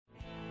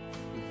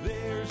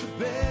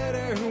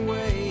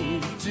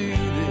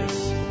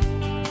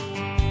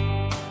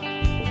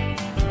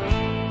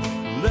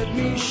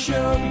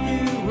show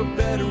you a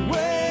better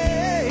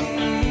way.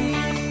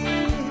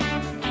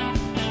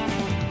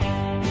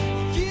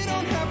 You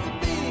don't have to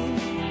be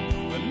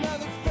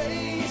another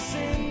face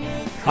in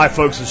the... Hi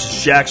folks, this is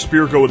Shaq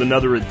Spirko with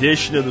another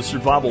edition of the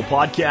Survival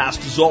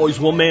Podcast. As always,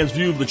 one man's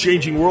view of the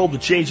changing world, the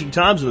changing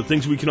times, and the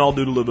things we can all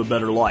do to live a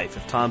better life,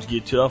 if times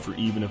get tough or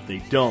even if they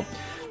don't.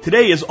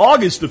 Today is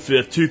August the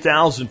 5th,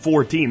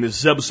 2014. This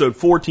is episode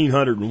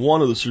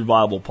 1401 of the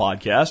Survival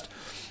Podcast.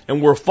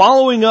 And we're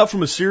following up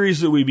from a series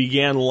that we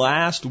began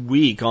last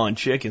week on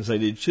chickens. I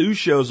did 2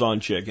 shows on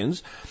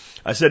chickens.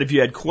 I said if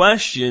you had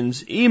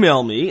questions,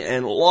 email me,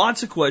 and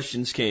lots of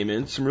questions came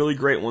in. Some really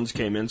great ones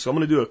came in. So I'm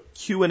going to do a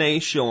Q&A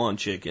show on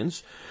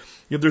chickens.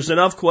 If there's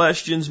enough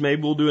questions,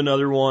 maybe we'll do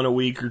another one a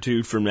week or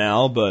 2 from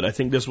now. But I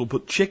think this will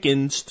put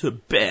chickens to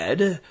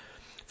bed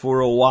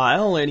for a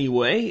while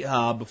anyway.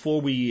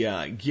 Before we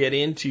get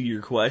into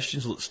your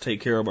questions, let's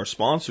take care of our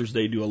sponsors.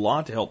 They do a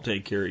lot to help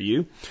take care of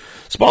you.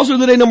 Sponsor of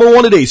the day, number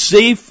 1 today,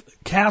 Safe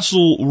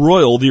Castle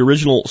Royal, the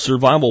original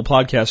Survival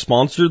Podcast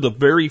sponsor, the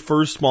very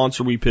first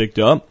sponsor we picked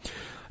up.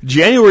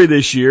 January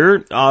this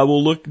year, I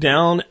will look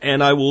down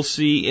and I will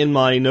see in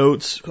my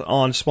notes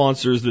on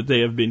sponsors that they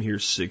have been here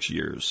 6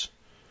 years.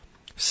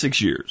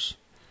 6 years.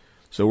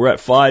 So we're at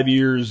 5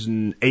 years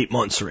and 8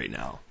 months right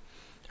now.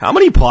 How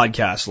many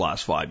podcasts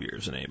last 5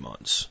 years and 8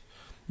 months?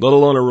 Let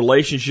alone a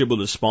relationship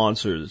with a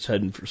sponsor that's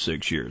heading for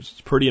 6 years.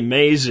 It's pretty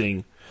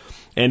amazing.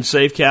 And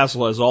Safe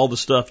Castle has all the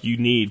stuff you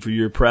need for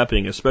your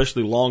prepping,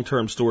 especially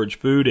long-term storage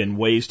food and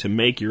ways to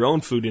make your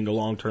own food into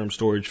long-term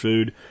storage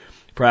food,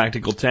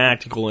 practical,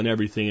 tactical, and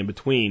everything in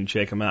between.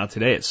 Check them out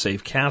today at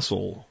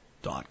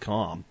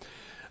safecastle.com.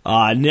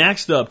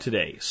 Next up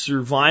today,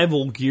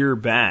 Survival Gear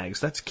Bags.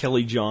 That's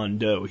Kelly John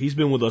Doe. He's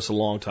been with us a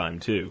long time,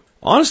 too.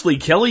 Honestly,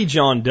 Kelly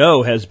John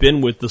Doe has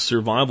been with the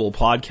Survival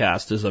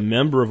Podcast as a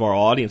member of our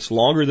audience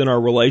longer than our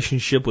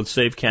relationship with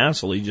Safe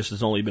Castle. He just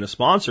has only been a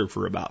sponsor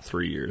for about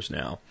 3 years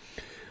now.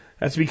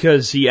 That's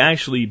because he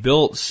actually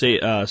built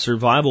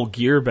Survival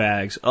Gear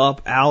Bags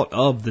up out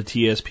of the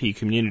TSP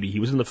community. He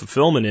was in the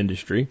fulfillment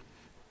industry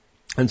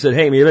and said,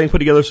 hey, maybe I can put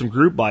together some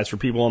group buys for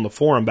people on the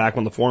forum back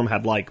when the forum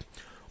had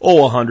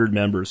 100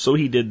 members. So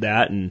he did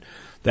that, and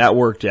that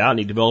worked out, and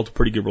he developed a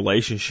pretty good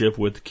relationship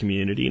with the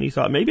community, and he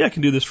thought, maybe I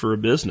can do this for a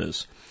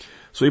business.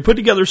 So he put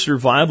together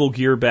Survival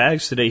Gear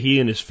Bags. Today he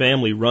and his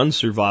family run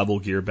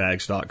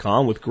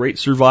survivalgearbags.com with great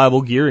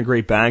survival gear and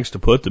great bags to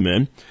put them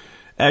in.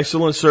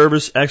 Excellent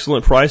service,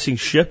 excellent pricing.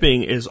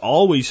 Shipping is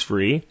always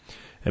free,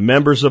 and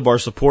members of our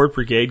support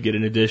brigade get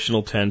an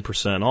additional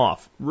 10%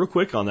 off. Real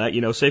quick on that,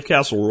 Safe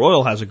Castle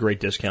Royal has a great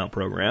discount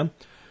program.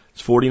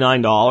 It's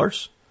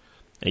 $49.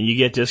 And you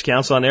get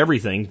discounts on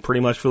everything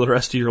pretty much for the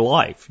rest of your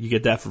life. You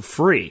get that for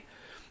free.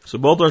 So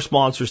both our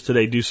sponsors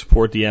today do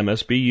support the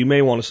MSB. You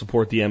may want to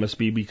support the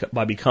MSB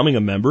by becoming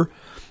a member.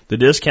 The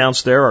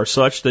discounts there are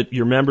such that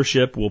your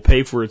membership will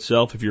pay for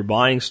itself if you're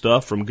buying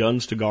stuff from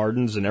guns to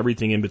gardens and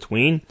everything in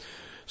between.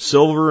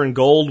 Silver and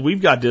gold,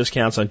 we've got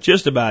discounts on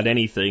just about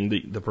anything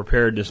that the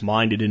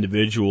preparedness-minded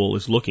individual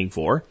is looking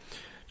for.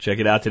 Check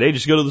it out today.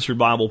 Just go to the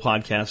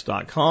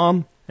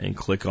survivalpodcast.com and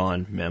click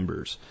on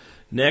members.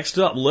 Next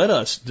up, let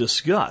us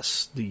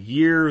discuss the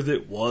year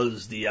that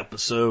was the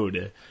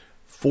episode,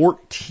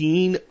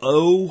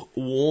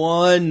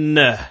 1401.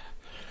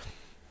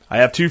 I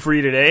have 2 for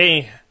you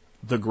today,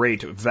 The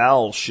Great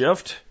Vowel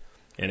Shift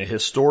and A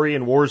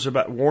Historian Warns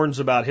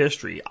About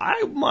History.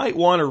 I might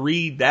want to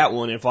read that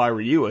one if I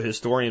were you, A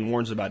Historian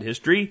Warns About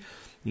History.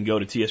 You can go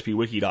to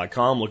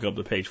tspwiki.com, look up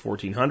the page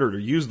 1400, or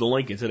use the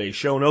link in today's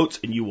show notes,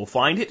 and you will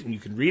find it, and you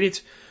can read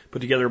it. Put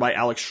together by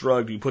Alex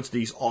Shrugged, who puts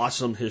these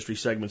awesome history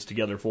segments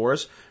together for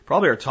us.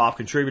 Probably our top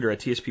contributor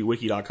at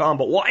tspwiki.com.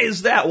 But why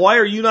is that? Why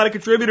are you not a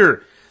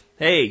contributor?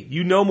 Hey,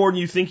 you know more than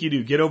you think you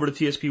do. Get over to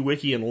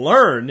TSPWiki and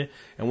learn.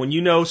 And when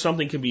you know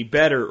something can be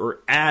better or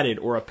added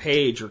or a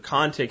page or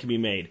content can be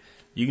made,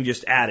 you can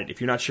just add it.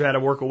 If you're not sure how to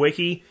work a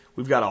wiki,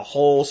 we've got a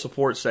whole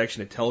support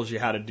section that tells you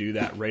how to do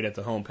that right at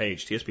the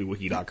homepage,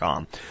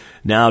 tspwiki.com.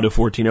 Now to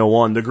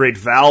 1401, The Great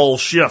Vowel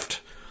Shift.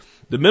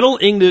 The Middle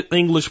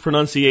English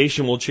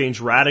pronunciation will change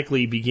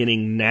radically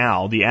beginning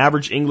now. The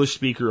average English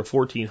speaker of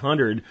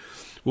 1400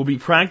 will be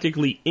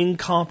practically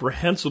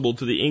incomprehensible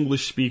to the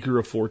English speaker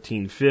of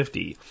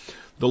 1450.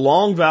 The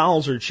long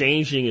vowels are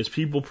changing as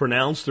people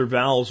pronounce their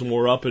vowels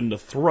more up in the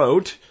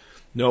throat.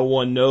 No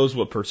one knows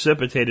what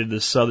precipitated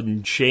this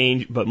sudden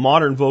change, but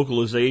modern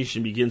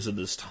vocalization begins at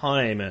this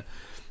time.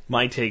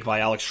 My take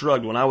by Alex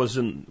Shrugged. When I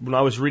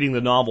was reading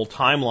the novel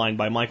Timeline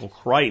by Michael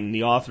Crichton,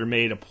 the author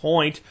made a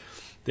point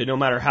that no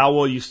matter how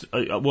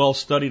well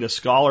studied a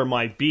scholar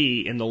might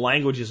be in the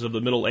languages of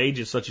the Middle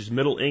Ages, such as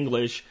Middle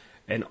English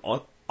and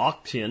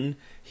Occitan,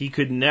 he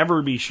could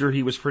never be sure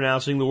he was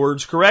pronouncing the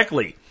words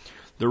correctly.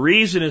 The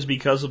reason is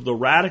because of the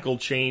radical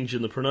change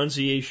in the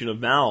pronunciation of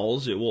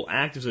vowels. It will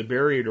act as a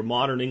barrier to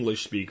modern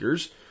English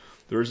speakers.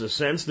 There is a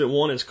sense that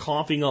one is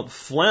coughing up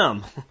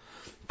phlegm.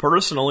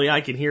 Personally,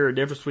 I can hear a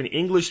difference between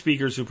English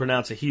speakers who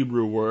pronounce a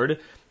Hebrew word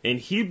and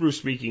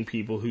Hebrew-speaking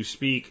people who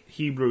speak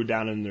Hebrew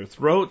down in their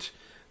throat.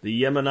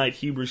 The Yemenite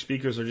Hebrew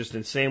speakers are just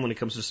insane when it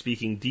comes to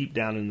speaking deep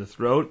down in the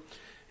throat.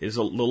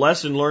 The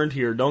lesson learned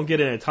here, don't get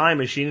in a time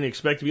machine and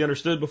expect to be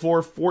understood before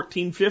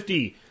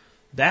 1450.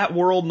 That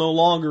world no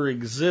longer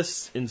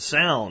exists in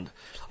sound.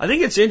 I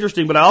think it's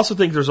interesting, but I also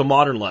think there's a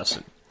modern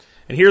lesson.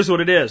 And here's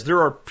what it is.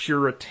 There are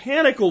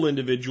puritanical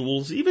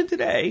individuals, even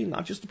today,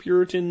 not just the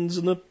Puritans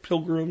and the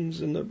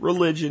Pilgrims and the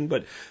religion,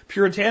 but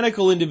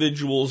puritanical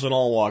individuals in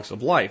all walks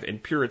of life.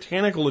 And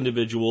puritanical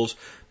individuals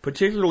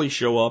particularly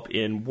show up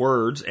in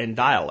words and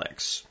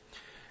dialects.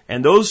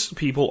 And those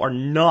people are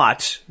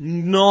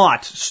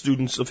not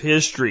students of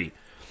history.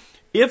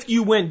 If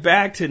you went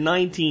back to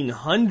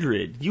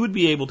 1900, you would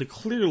be able to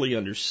clearly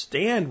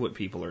understand what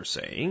people are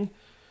saying,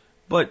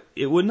 but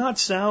it would not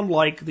sound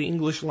like the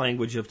English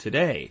language of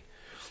today.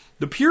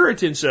 The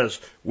Puritan says,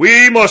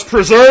 we must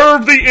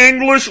preserve the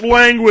English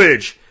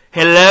language.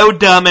 Hello,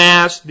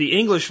 dumbass. The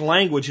English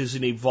language is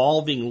an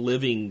evolving,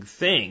 living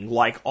thing,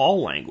 like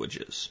all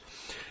languages.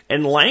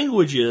 And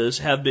languages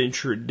have been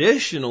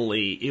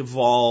traditionally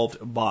evolved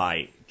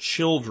by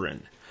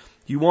children.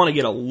 If you want to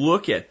get a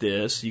look at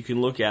this, you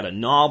can look at a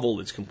novel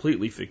that's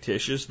completely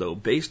fictitious, though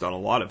based on a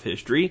lot of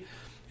history.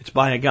 It's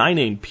by a guy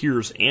named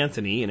Piers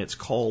Anthony, and it's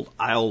called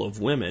Isle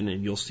of Women,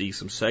 and you'll see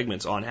some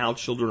segments on how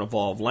children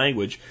evolve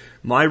language.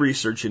 My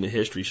research into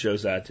history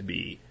shows that to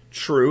be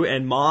true,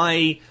 and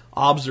my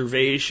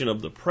observation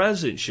of the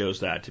present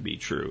shows that to be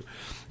true.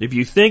 If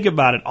you think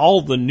about it,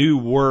 all the new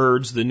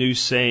words, the new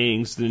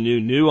sayings, the new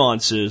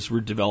nuances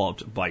were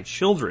developed by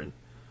children.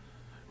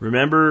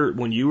 Remember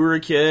when you were a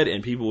kid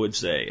and people would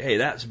say, hey,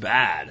 that's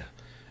bad.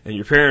 And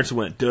your parents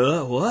went,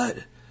 duh, what?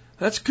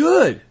 That's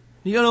good.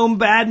 You know,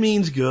 bad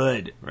means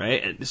good,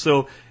 right?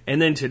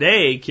 And then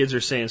today, kids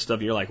are saying stuff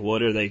and you're like,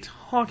 what are they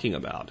talking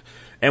about?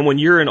 And when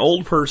you're an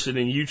old person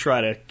and you try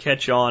to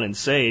catch on and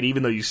say it,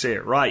 even though you say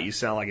it right, you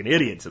sound like an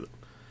idiot to them.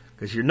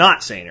 Because you're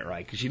not saying it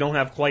right, because you don't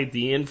have quite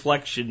the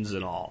inflections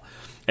and all.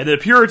 And the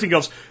Puritan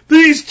goes,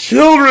 these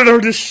children are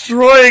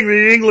destroying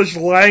the English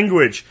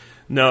language.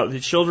 No, the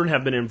children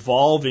have been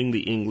involving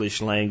the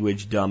English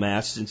language,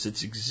 dumbass, since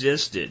it's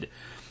existed.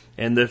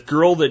 And the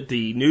girl that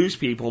the news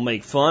people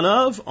make fun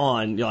of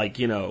on, like,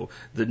 you know,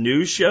 the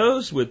news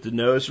shows with the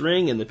nose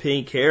ring and the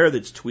pink hair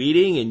that's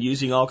tweeting and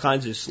using all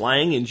kinds of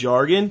slang and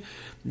jargon,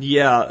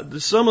 yeah,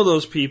 some of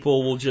those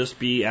people will just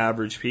be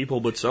average people,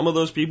 but some of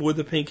those people with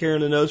the pink hair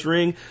and the nose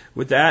ring,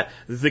 with that,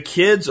 the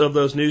kids of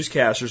those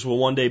newscasters will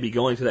one day be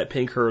going to that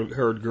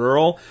pink-haired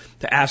girl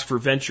to ask for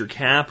venture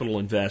capital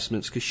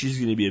investments because she's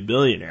going to be a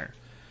billionaire.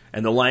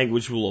 And the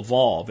language will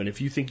evolve. And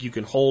if you think you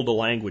can hold a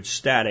language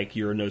static,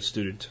 you're no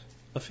student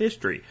of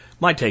history.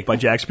 My take by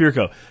Jack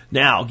Spirko.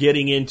 Now,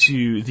 getting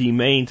into the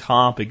main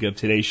topic of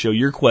today's show,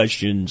 your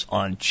questions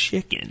on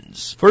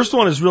chickens. First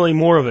one is really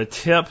more of a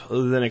tip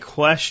than a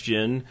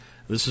question.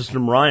 This is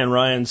from Ryan.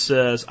 Ryan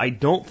says, I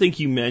don't think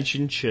you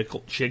mentioned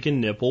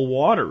chicken nipple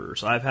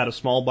waterers. I've had a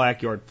small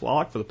backyard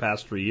flock for the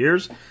past 3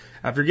 years.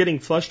 After getting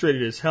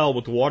frustrated as hell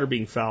with the water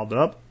being fouled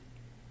up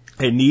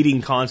and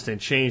needing constant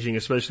changing,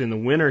 especially in the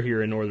winter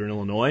here in northern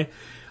Illinois,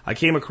 I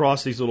came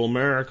across these little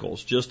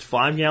miracles. Just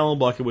 5-gallon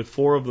bucket with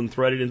 4 of them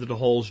threaded into the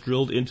holes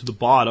drilled into the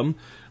bottom.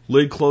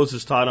 Lid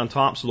closes tight on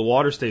top so the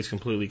water stays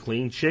completely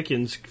clean.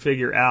 Chickens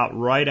figure out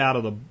right out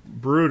of the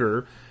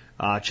brooder.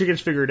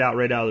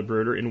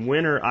 In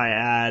winter, I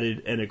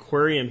added an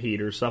aquarium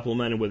heater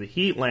supplemented with a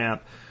heat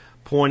lamp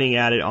pointing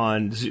at it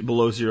on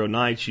below 0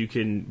 nights. You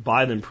can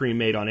buy them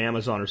pre-made on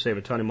Amazon or save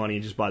a ton of money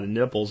and just buy the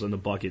nipples and the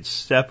buckets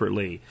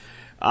separately.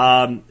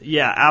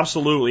 Yeah,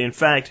 absolutely. In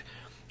fact,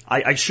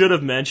 I should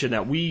have mentioned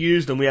that we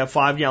used them. We have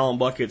 5-gallon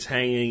buckets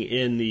hanging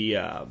in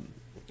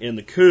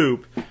the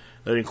coop.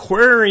 An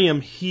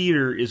aquarium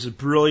heater is a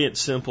brilliant,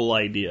 simple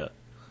idea.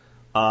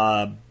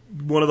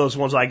 One of those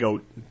ones I go,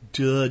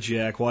 duh,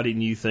 Jack, why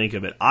didn't you think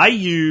of it? I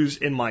use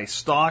in my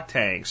stock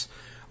tanks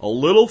a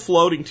little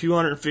floating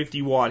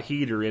 250-watt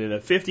heater in a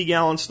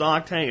 50-gallon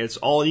stock tank. It's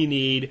all you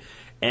need,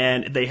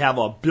 and they have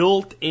a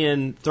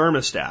built-in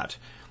thermostat.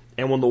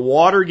 And when the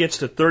water gets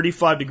to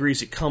 35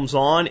 degrees, it comes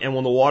on, and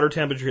when the water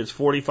temperature hits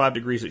 45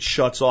 degrees, it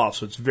shuts off.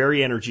 So it's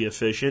very energy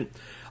efficient.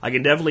 I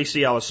can definitely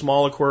see how a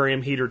small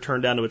aquarium heater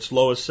turned down to its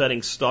lowest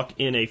setting stuck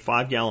in a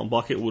 5-gallon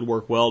bucket would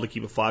work well to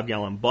keep a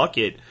 5-gallon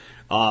bucket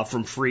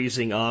from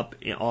freezing up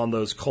on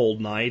those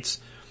cold nights.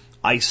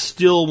 I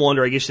still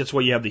wonder, I guess that's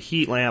why you have the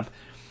heat lamp.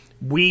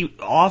 We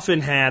often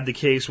had the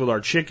case with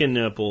our chicken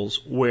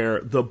nipples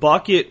where the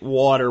bucket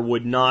water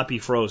would not be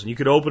frozen. You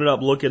could open it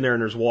up, look in there,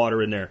 and there's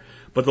water in there.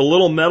 But the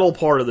little metal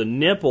part of the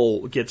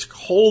nipple gets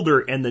colder,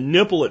 and the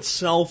nipple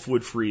itself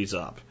would freeze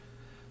up.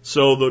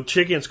 So the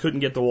chickens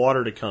couldn't get the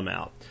water to come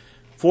out.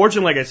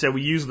 Fortunately, like I said,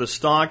 we use the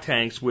stock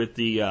tanks with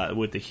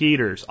the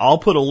heaters. I'll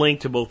put a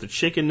link to both the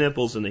chicken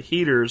nipples and the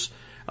heaters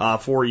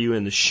for you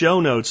in the show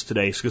notes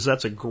today, because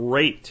that's a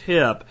great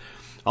tip.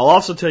 I'll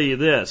also tell you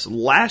this.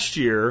 Last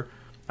year,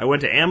 I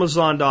went to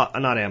Amazon.com.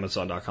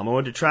 I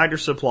went to Tractor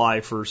Supply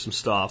for some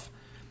stuff.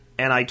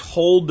 And I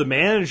told the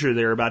manager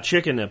there about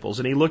chicken nipples,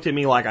 and he looked at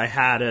me like I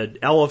had an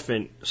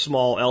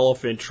small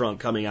elephant trunk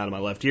coming out of my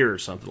left ear or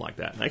something like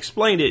that. And I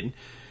explained it,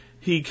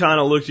 he kind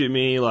of looked at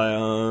me like, I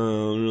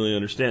don't really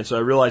understand. So I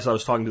realized I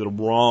was talking to the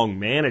wrong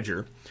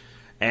manager.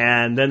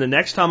 And then the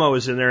next time I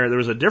was in there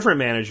was a different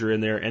manager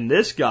in there, and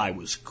this guy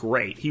was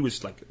great. He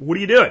was like, what are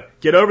you doing?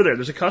 Get over there.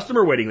 There's a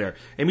customer waiting there.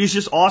 And he was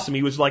just awesome.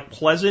 He was like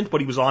pleasant, but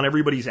he was on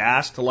everybody's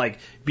ass to like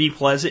be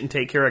pleasant and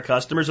take care of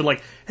customers. And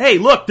like, hey,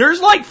 look, there's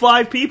like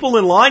 5 people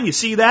in line. You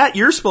see that?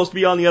 You're supposed to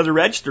be on the other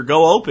register.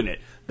 Go open it.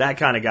 That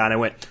kind of guy. And I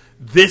went,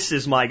 this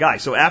is my guy.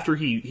 So after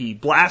he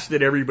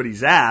blasted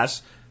everybody's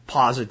ass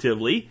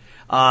positively,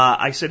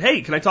 I said, hey,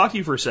 can I talk to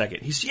you for a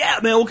second? He said, yeah,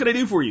 man, what can I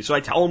do for you? So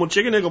I tell him what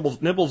chicken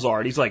nipples are.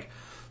 And he's like,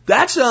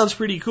 that sounds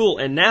pretty cool.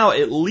 And now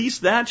at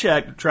least that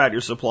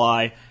Tractor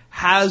Supply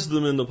has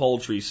them in the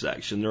poultry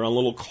section. They're on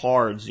little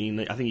cards.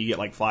 I think you get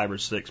like 5 or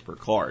 6 per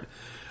card.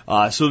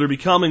 So they're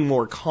becoming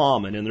more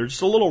common. And they're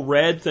just a little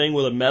red thing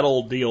with a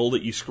metal deal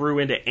that you screw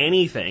into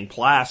anything,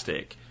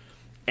 plastic,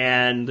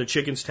 and the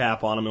chickens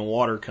tap on them and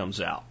water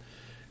comes out.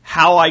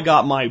 How I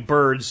got my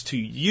birds to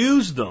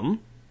use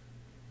them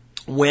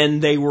when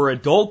they were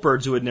adult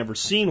birds who had never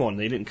seen one.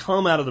 They didn't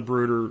come out of the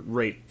brooder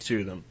right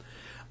to them.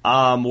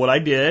 What I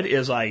did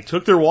is I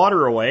took their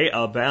water away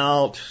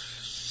about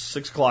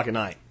 6 o'clock at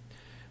night.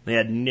 They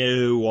had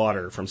no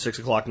water from 6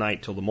 o'clock at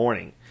night till the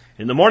morning.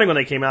 In the morning when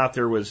they came out,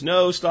 there was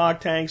no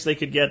stock tanks they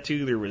could get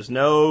to. There was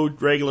no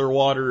regular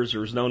waters.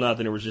 There was no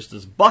nothing. There was just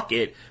this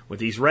bucket with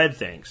these red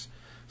things.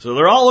 So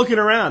they're all looking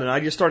around, and I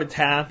just started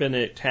tapping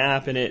it,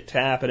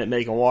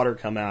 making water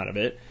come out of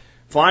it.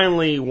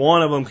 Finally,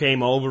 one of them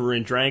came over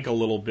and drank a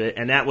little bit,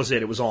 and that was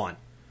it. It was on.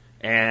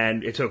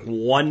 And it took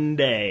one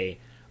day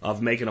of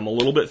making them a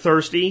little bit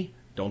thirsty.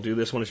 Don't do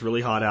this when it's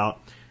really hot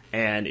out.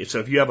 And so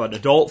if you have an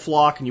adult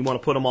flock and you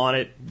want to put them on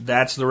it,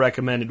 that's the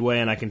recommended way,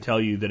 and I can tell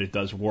you that it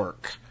does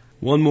work.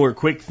 One more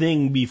quick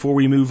thing before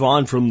we move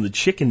on from the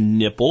chicken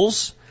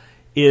nipples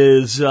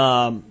is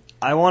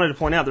I wanted to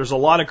point out there's a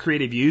lot of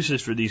creative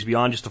uses for these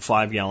beyond just a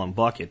 5-gallon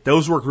bucket.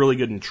 Those work really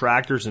good in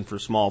tractors and for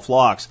small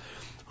flocks.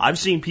 I've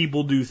seen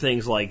people do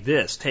things like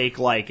this. Take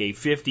like a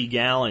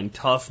 50-gallon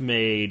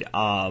tough-made,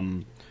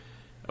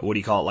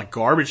 like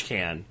garbage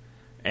can,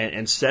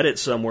 and set it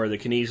somewhere that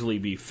can easily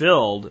be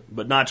filled,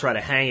 but not try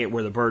to hang it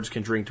where the birds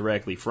can drink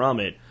directly from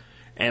it,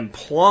 and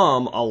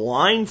plumb a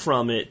line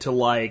from it to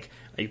like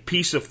a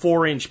piece of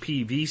 4-inch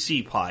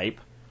PVC pipe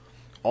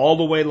all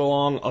the way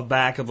along the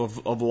back of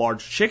a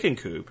large chicken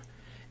coop,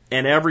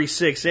 and every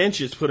 6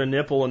 inches put a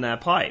nipple in that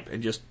pipe,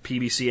 and just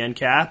PVC end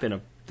cap and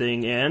a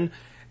thing in,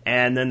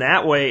 and then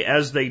that way,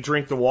 as they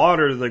drink the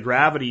water, the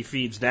gravity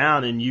feeds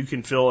down, and you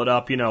can fill it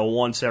up,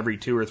 once every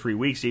 2 or 3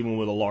 weeks, even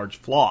with a large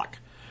flock.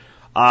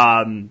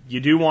 You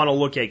do want to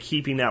look at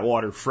keeping that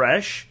water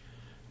fresh,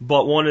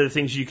 but one of the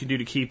things you can do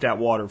to keep that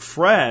water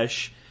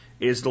fresh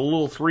is the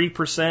little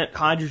 3%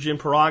 hydrogen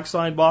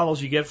peroxide bottles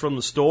you get from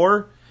the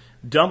store.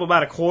 Dump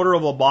about a quarter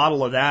of a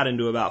bottle of that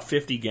into about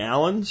 50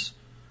 gallons,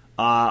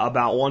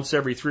 about once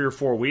every 3 or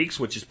 4 weeks,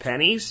 which is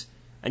pennies,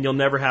 and you'll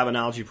never have an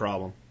algae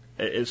problem,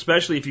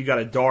 especially if you've got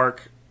a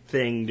dark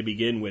thing to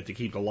begin with to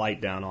keep the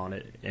light down on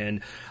it.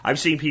 And I've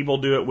seen people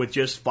do it with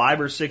just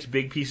 5 or 6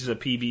 big pieces of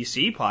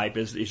PVC pipe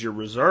as your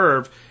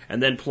reserve,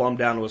 and then plumb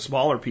down to a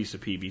smaller piece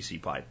of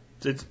PVC pipe.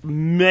 It's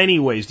many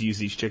ways to use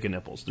these chicken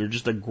nipples. They're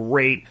just a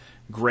great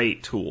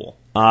tool.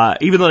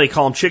 Even though they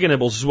call them chicken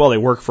nipples as well, they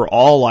work for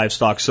all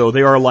livestock. So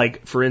they are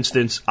like, for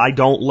instance, I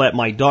don't let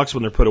my ducks,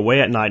 when they're put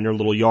away at night in their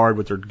little yard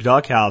with their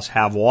duck house,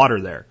 have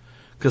water there,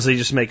 because they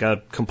just make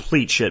a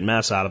complete shit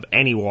mess out of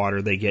any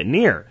water they get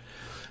near.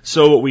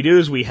 So what we do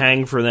is we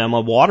hang for them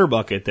a water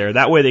bucket there.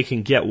 That way they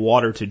can get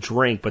water to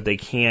drink, but they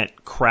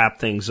can't crap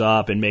things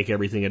up and make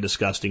everything a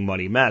disgusting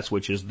muddy mess,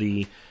 which is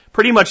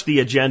pretty much the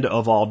agenda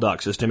of all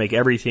ducks, is to make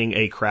everything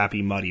a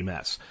crappy muddy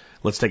mess.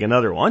 Let's take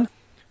another one.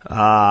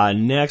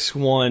 Next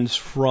one's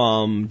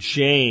from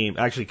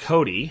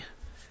Cody.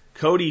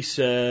 Cody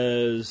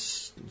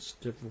says, it's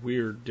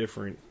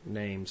different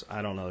names.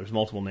 I don't know. There's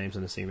multiple names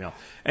in this email.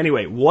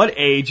 Anyway, what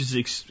age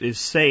is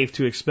safe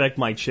to expect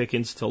my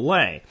chickens to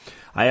lay?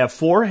 I have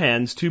 4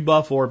 hens, 2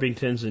 Buff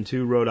Orpingtons, and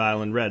 2 Rhode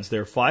Island Reds. They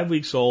were 5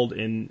 weeks old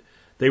in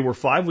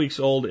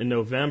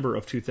November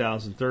of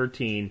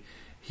 2013.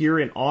 Here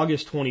in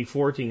August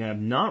 2014, I have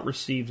not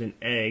received an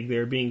egg.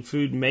 They're being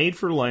food made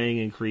for laying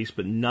increase,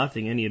 but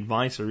nothing. Any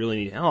advice? I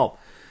really need help.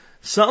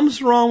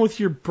 Something's wrong with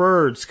your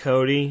birds,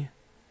 Cody.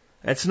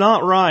 That's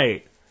not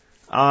right.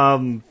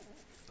 I'm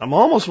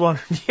almost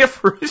wondering, do you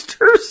have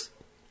roosters?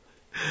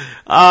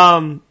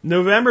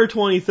 November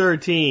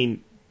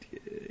 2013,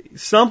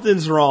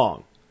 something's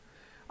wrong.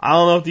 I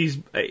don't know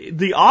if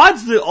the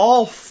odds that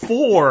all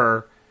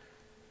 4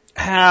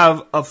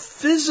 have a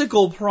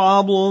physical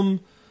problem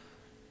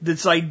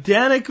that's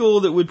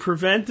identical that would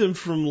prevent them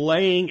from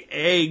laying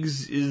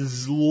eggs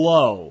is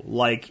low,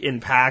 like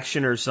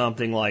impaction or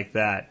something like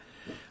that.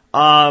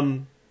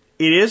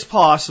 It is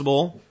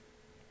possible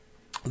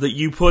that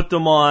you put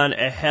them on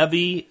a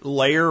heavy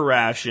layer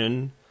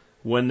ration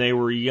when they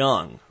were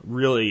young,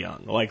 really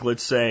young, like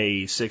let's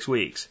say 6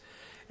 weeks.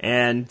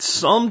 And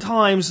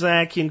sometimes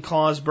that can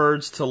cause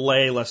birds to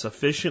lay less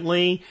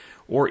efficiently,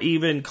 or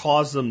even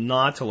cause them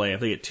not to lay. If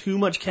they get too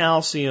much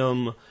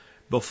calcium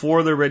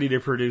before they're ready to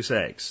produce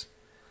eggs.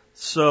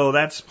 So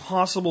that's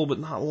possible, but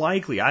not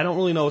likely. I don't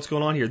really know what's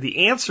going on here.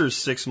 The answer is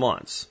 6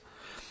 months.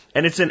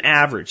 And it's an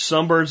average.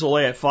 Some birds will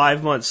lay at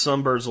 5 months,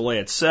 some birds will lay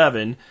at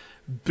 7.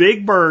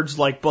 Big birds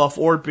like buff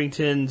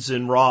Orpingtons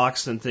and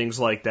rocks and things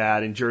like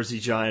that, and Jersey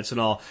Giants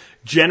and all,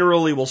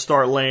 generally will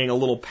start laying a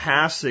little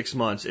past 6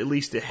 months, at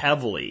least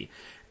heavily.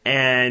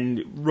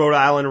 And Rhode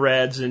Island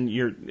Reds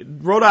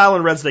Rhode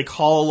Island Reds they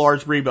call a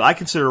large breed, but I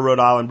consider Rhode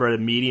Island Red a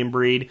medium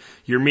breed.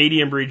 Your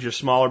medium breeds, your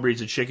smaller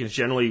breeds of chickens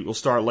generally will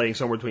start laying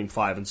somewhere between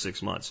 5 and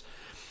 6 months.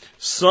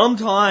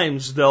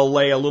 Sometimes they'll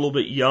lay a little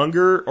bit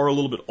younger or a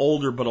little bit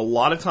older, but a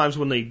lot of times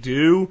when they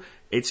do,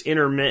 it's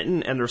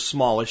intermittent and they're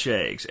smallish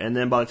eggs. And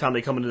then by the time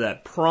they come into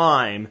that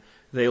prime,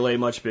 they lay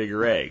much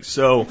bigger eggs.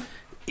 So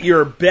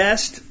your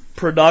best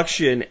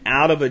production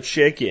out of a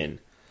chicken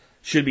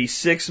should be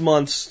 6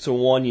 months to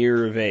 1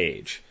 year of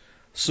age.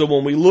 So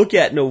when we look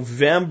at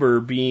November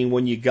being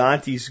when you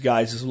got these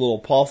guys as little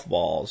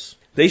puffballs,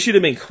 they should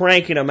have been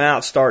cranking them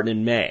out starting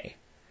in May.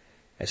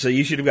 And so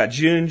you should have got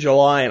June,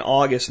 July, and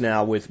August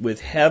now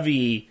with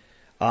heavy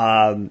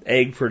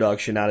egg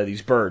production out of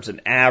these birds,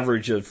 an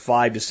average of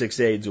 5 to 6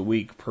 eggs a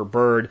week per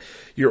bird.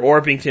 Your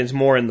Orpingtons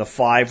more in the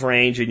 5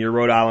 range, and your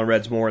Rhode Island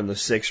Reds more in the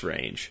 6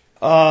 range.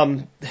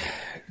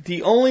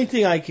 The only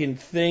thing I can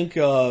think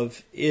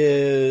of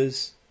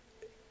is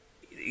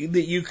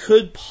that you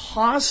could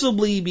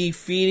possibly be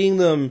feeding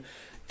them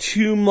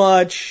too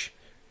much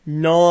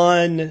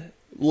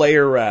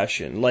non-layer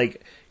ration,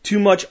 like too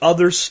much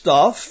other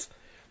stuff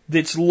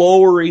that's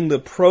lowering the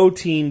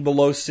protein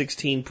below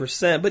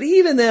 16%. But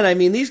even then, I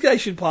mean, these guys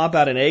should pop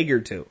out an egg or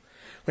two.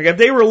 Like if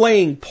they were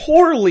laying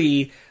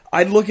poorly,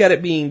 I'd look at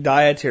it being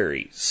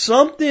dietary.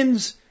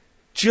 Something's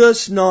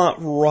just not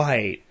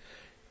right.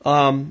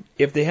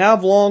 If they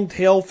have long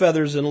tail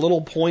feathers and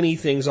little pointy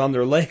things on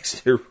their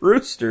legs, they're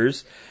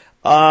roosters.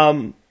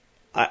 I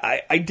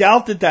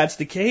doubt that that's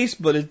the case,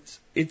 but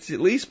it's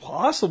at least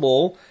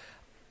possible.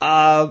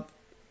 I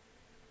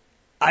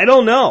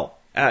don't know.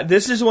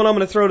 This is what I'm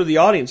going to throw to the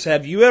audience.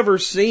 Have you ever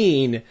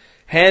seen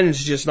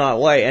hens just not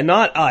lay? And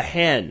not a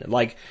hen.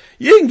 Like,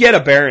 you can get a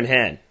barren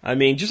hen. I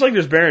mean, just like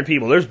there's barren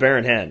people, there's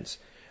barren hens.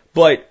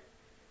 But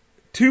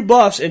 2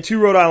 buffs and 2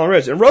 Rhode Island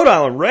Reds. And Rhode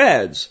Island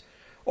Reds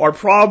are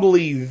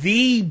probably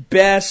the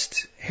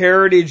best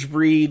heritage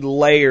breed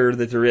layer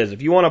that there is.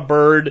 If you want a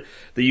bird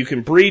that you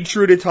can breed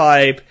true to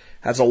type,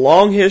 has a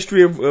long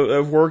history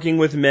of working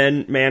with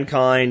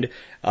mankind,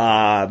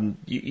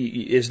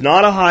 is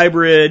not a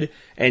hybrid,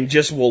 and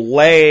just will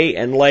lay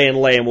and lay and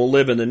lay, and will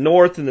live in the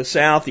north and the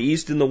south, the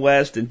east and the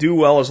west, and do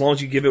well as long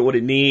as you give it what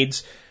it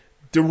needs.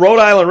 The Rhode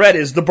Island Red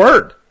is the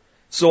bird.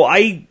 So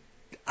I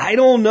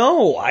don't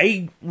know.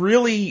 I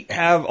really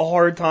have a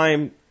hard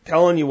time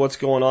telling you what's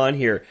going on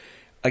here.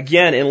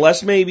 Again,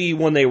 unless maybe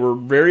when they were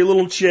very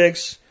little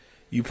chicks,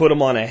 you put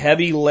them on a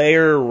heavy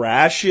layer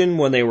ration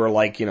when they were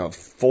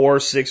 4 or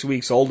 6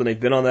 weeks old, and they've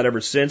been on that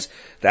ever since.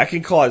 That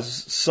can cause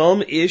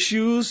some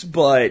issues,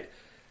 but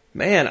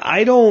man,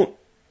 I've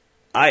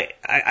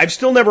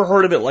still never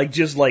heard of it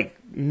just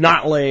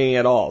not laying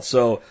at all.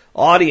 So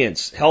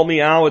audience, help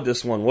me out with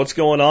this one. What's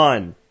going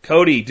on?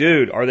 Cody,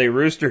 dude, are they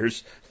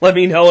roosters? Let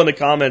me know in the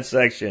comments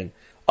section.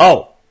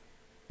 Oh,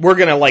 we're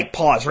gonna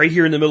pause right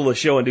here in the middle of the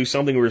show and do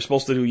something we were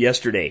supposed to do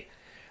yesterday.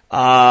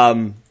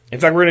 In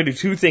fact, we're going to do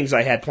 2 things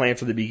I had planned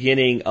for the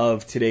beginning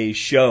of today's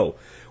show.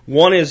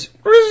 One is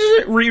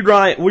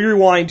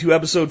rewind to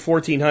episode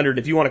 1400.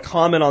 If you want to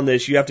comment on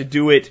this, you have to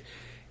do it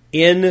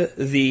in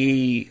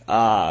the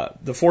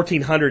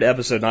 1400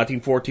 episode,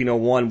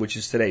 1401, which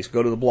is today. So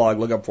go to the blog,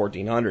 look up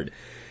 1400.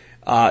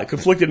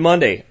 Conflicted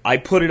Monday. I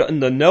put it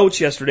in the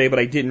notes yesterday, but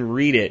I didn't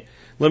read it.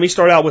 Let me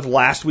start out with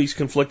last week's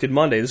Conflicted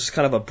Monday. This is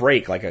kind of a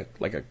break, like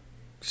a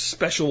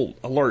special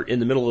alert in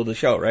the middle of the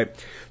show, right?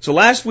 So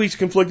last week's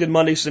Conflicted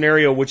Monday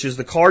scenario, which is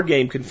the card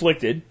game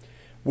Conflicted,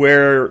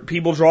 where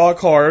people draw a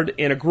card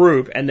in a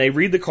group and they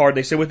read the card,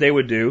 they say what they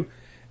would do.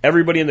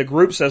 Everybody in the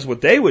group says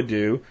what they would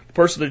do. The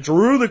person that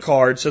drew the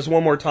card says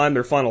one more time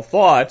their final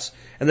thoughts,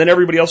 and then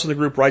everybody else in the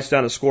group writes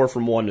down a score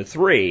from 1 to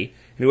 3.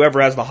 And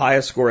whoever has the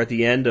highest score at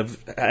the end of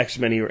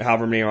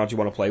however many rounds you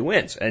want to play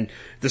wins. And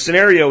the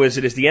scenario is,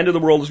 it is the end of the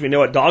world as we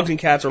know it. Dogs and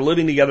cats are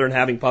living together and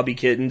having puppy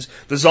kittens.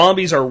 The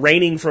zombies are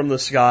raining from the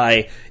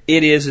sky.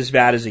 It is as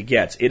bad as it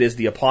gets. It is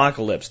the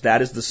apocalypse.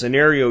 That is the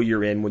scenario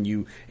you're in when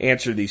you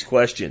answer these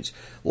questions.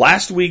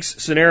 Last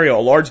week's scenario,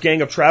 a large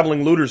gang of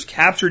traveling looters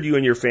captured you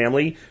and your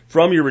family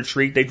from your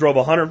retreat. They drove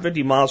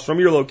 150 miles from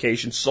your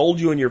location, sold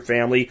you and your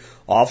family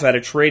off at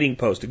a trading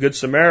post. A good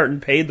Samaritan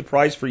paid the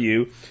price for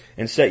you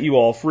and set you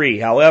all free.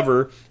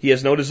 However, he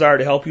has no desire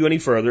to help you any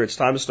further. It's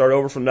time to start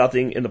over from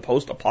nothing in the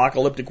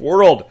post-apocalyptic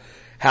world.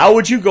 How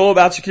would you go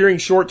about securing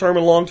short-term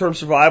and long-term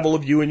survival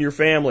of you and your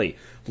family?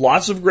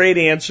 Lots of great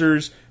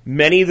answers,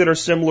 many that are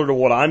similar to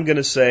what I'm going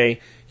to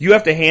say. You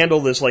have to handle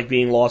this like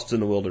being lost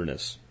in the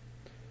wilderness.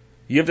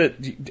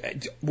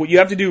 What you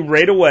have to do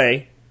right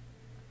away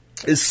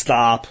is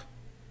stop.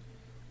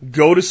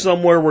 Go to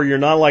somewhere where you're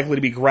not likely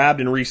to be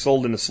grabbed and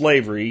resold into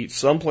slavery,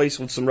 someplace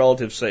with some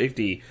relative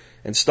safety,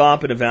 and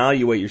stop and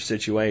evaluate your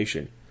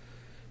situation.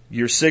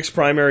 your 6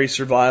 primary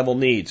survival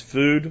needs: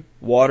 food,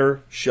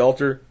 water,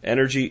 shelter,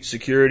 energy,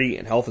 security,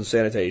 and health and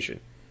sanitation.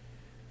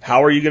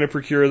 How are you going to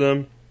procure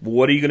them?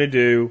 What are you going to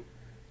do?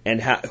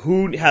 And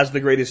who has the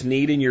greatest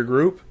need in your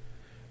group?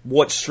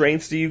 What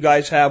strengths do you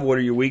guys have? What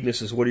are your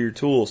weaknesses? What are your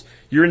tools?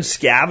 You're in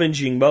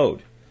scavenging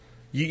mode.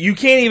 You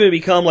can't even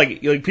become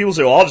like people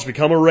say, well, I'll just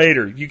become a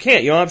raider. You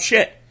can't. You don't have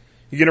shit.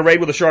 You're going to raid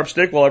with a sharp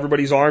stick while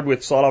everybody's armed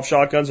with sawed-off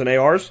shotguns and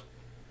ARs?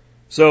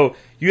 So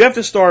you have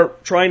to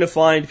start trying to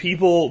find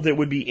people that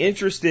would be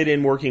interested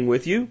in working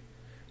with you,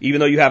 even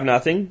though you have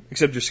nothing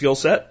except your skill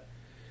set.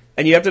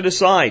 And you have to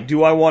decide,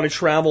 do I want to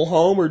travel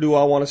home or do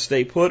I want to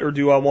stay put or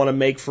do I want to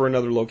make for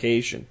another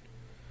location?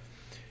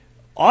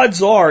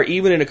 Odds are,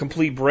 even in a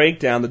complete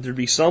breakdown, that there'd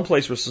be some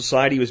place where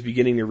society was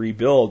beginning to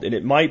rebuild, and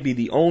it might be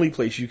the only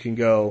place you can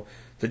go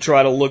to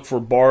try to look for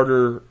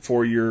barter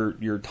for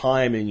your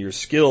time and your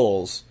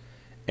skills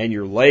and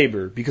your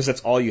labor, because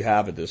that's all you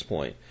have at this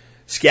point.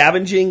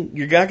 Scavenging,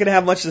 you're not going to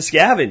have much to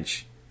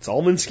scavenge. It's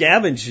all been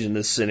scavenged in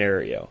this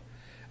scenario.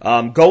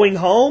 Going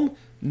home,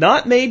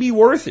 not maybe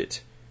worth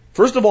it.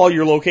 First of all,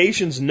 your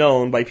location's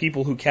known by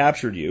people who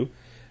captured you.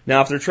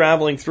 Now, if they're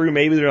traveling through,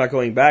 maybe they're not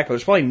going back, but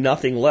there's probably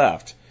nothing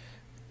left.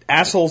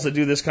 Assholes that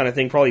do this kind of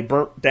thing probably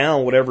burnt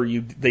down whatever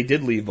they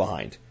did leave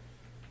behind.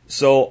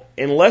 So,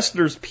 unless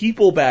there's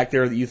people back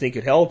there that you think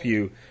could help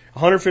you, a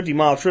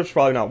 150-mile trip's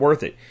probably not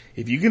worth it.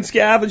 If you can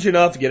scavenge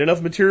enough, get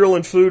enough material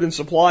and food and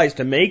supplies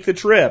to make the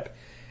trip,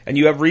 and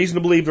you have reason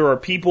to believe there are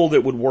people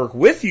that would work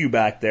with you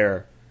back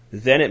there,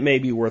 then it may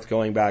be worth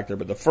going back there.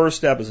 But the first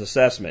step is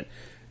assessment.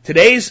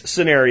 Today's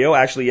scenario,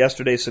 actually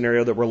yesterday's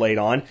scenario that we're late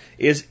on,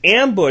 is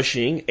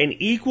ambushing an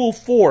equal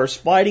force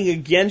fighting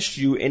against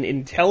you an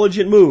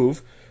intelligent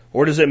move,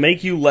 or does it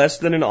make you less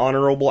than an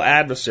honorable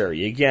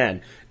adversary?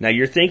 Again, now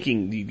you're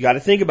thinking, you got to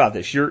think about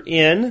this. You're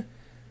in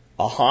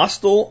a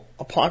hostile,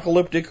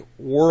 apocalyptic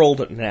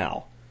world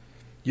now.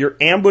 You're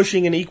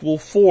ambushing an equal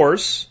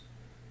force.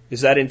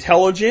 Is that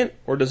intelligent,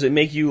 or does it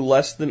make you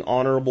less than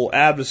honorable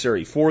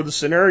adversary? For the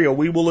scenario,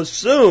 we will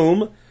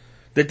assume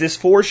that this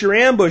force you're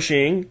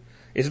ambushing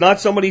is not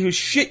somebody whose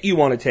shit you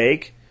want to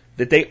take,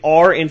 that they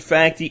are in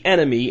fact the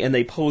enemy and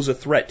they pose a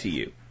threat to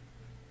you.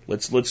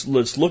 Let's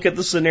look at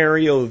the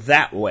scenario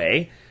that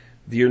way.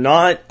 You're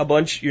not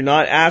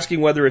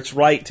asking whether it's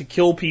right to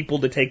kill people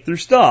to take their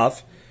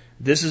stuff.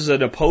 This is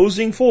an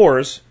opposing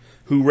force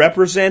who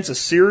represents a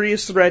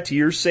serious threat to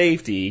your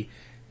safety,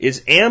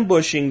 is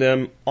ambushing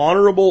them,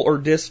 honorable or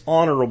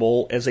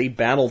dishonorable, as a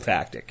battle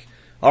tactic.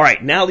 All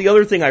right, now the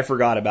other thing I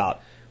forgot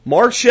about.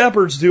 Mark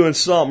Shepard's doing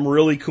something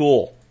really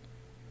cool.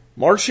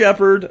 Mark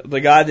Shepard,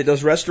 the guy that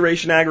does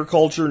restoration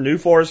agriculture, New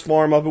Forest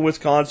Farm up in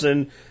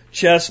Wisconsin,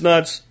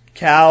 chestnuts,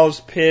 cows,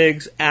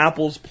 pigs,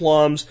 apples,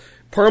 plums,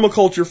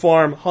 permaculture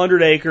farm,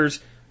 100 acres.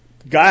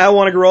 Guy I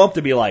want to grow up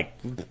to be like.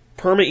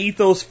 Perma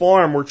Ethos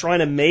Farm, we're trying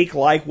to make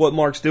like what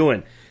Mark's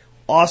doing.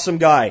 Awesome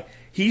guy.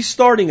 He's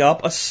starting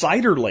up a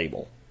cider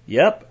label.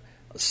 Yep,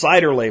 a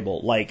cider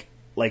label, like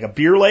a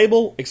beer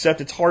label,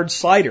 except it's hard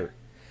cider.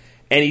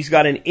 And he's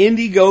got an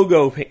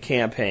Indiegogo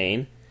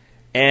campaign,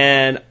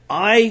 and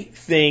I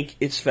think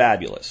it's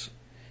fabulous.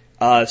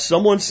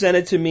 Someone sent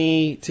it to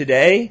me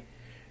today.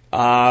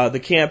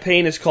 The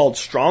campaign is called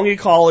Strong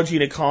Ecology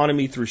and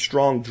Economy Through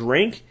Strong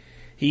Drink.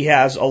 He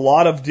has a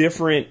lot of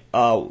different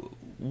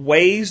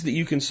ways that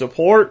you can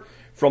support,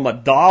 from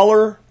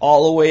 $1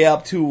 all the way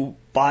up to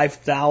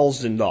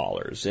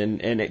 $5,000,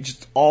 and it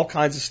just all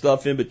kinds of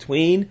stuff in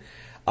between.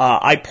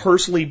 I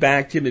personally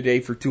backed him today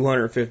for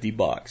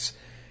 $250.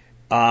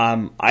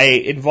 I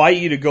invite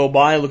you to go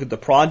by and look at the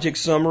project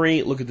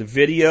summary, look at the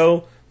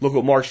video, look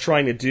what Mark's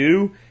trying to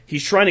do.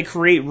 He's trying to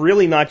create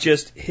really not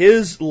just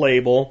his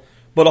label,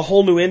 but a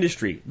whole new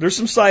industry. There's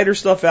some cider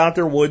stuff out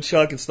there,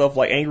 Woodchuck and stuff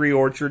like Angry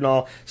Orchard and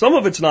all. Some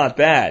of it's not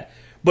bad,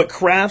 but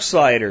craft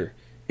cider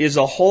is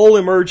a whole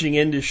emerging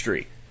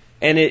industry.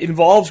 And it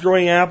involves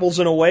growing apples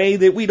in a way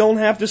that we don't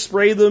have to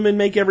spray them and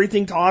make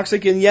everything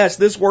toxic. And yes,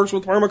 this works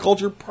with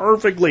permaculture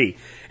perfectly.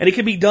 And it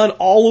can be done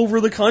all over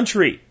the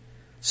country.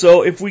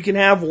 So if we can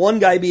have one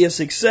guy be a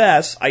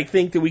success, I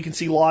think that we can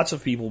see lots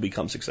of people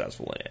become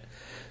successful in it.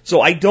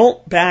 So I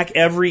don't back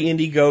every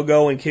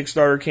Indiegogo and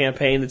Kickstarter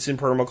campaign that's in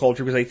permaculture,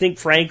 because I think,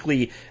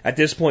 frankly, at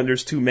this point,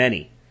 there's too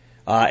many.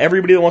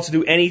 Everybody that wants to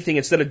do anything,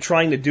 instead of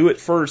trying to do it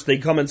first, they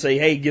come and say,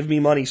 hey, give me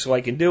money so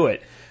I can do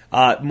it.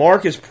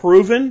 Mark has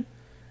proven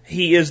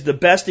he is the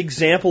best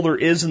example there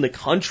is in the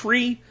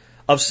country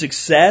of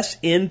success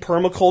in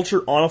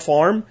permaculture on a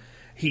farm.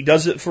 He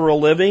does it for a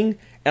living,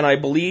 and I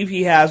believe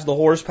he has the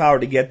horsepower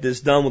to get this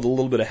done with a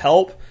little bit of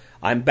help.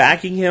 I'm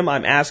backing him.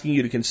 I'm asking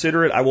you to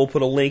consider it. I will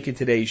put a link in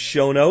today's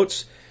show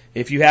notes.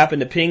 If you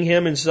happen to ping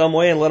him in some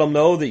way and let him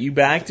know that you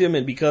backed him,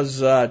 and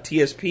because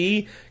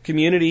TSP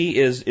community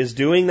is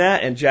doing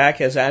that, and Jack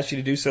has asked you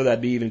to do so, that'd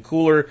be even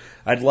cooler.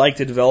 I'd like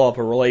to develop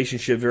a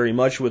relationship very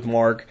much with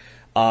Mark,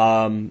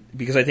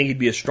 because I think he'd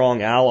be a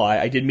strong ally.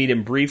 I did meet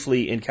him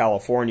briefly in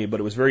California, but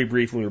it was very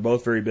brief, and we were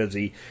both very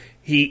busy.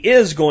 He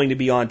is going to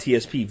be on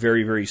TSP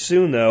very, very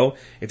soon, though.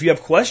 If you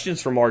have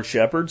questions for Mark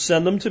Shepard,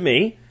 send them to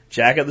me,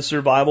 Jack at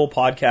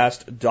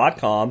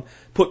thesurvivalpodcast.com.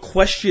 Put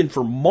question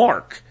for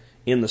Mark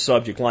in the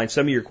subject line.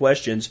 Send me your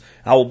questions.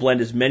 I will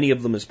blend as many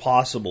of them as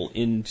possible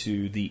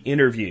into the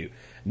interview.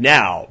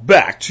 Now,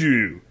 back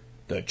to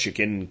the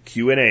Chicken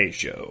Q&A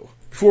show.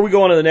 Before we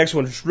go on to the next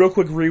one, just real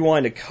quick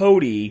rewind to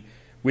Cody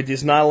with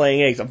his not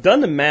laying eggs. I've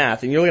done the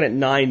math, and you're looking at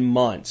 9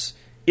 months.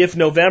 If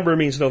November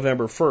means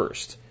November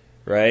 1st,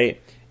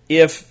 right?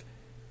 If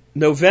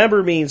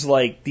November means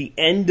like the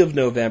end of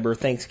November,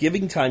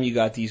 Thanksgiving time you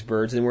got these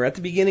birds, and we're at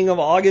the beginning of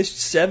August,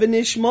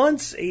 7-ish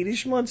months,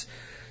 8-ish months,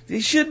 they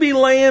should be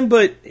laying,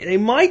 but they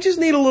might just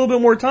need a little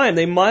bit more time.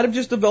 They might have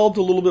just developed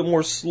a little bit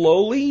more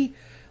slowly.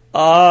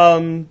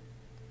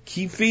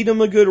 Keep feeding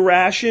them a good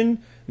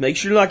ration. Make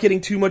sure you're not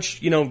getting too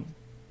much,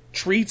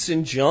 treats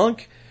and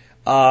junk.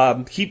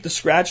 Keep the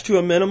scratch to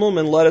a minimum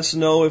and let us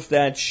know if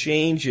that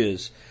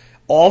changes.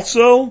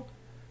 Also,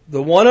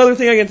 the one other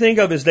thing I can think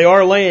of is they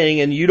are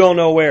laying and you don't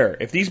know where.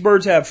 If these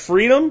birds have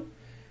freedom,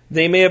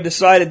 they may have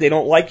decided they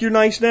don't like your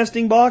nice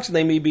nesting box and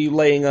they may be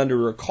laying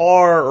under a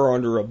car or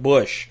under a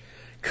bush.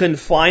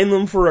 Confine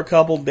them for a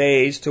couple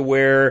days to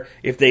where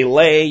if they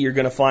lay, you're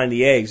going to find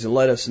the eggs and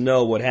let us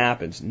know what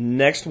happens.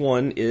 Next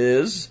one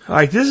is... All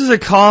right, this is a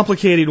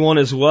complicated one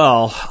as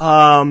well.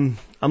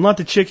 I'm not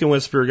the chicken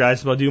whisperer,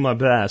 guys, but I'll do my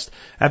best.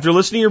 After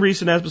listening to your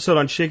recent episode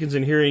on chickens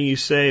and hearing you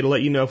say to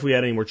let you know if we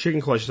had any more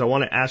chicken questions, I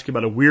want to ask you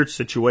about a weird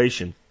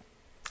situation.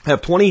 I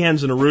have 20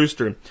 hens and a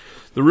rooster.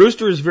 The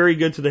rooster is very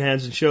good to the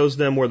hens and shows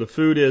them where the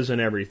food is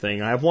and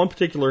everything. I have one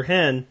particular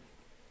hen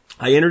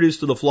I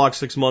introduced to the flock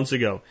 6 months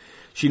ago.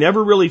 She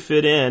never really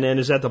fit in and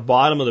is at the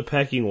bottom of the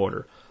pecking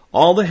order.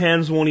 All the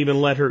hens won't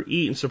even let her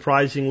eat, and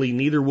surprisingly,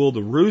 neither will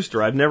the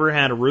rooster. I've never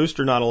had a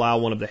rooster not allow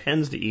one of the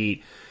hens to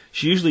eat.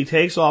 She usually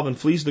takes off and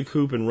flees the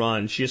coop and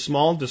runs. She is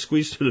small enough to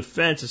squeeze through the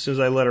fence as soon as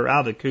I let her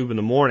out of the coop in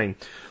the morning.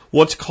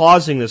 What's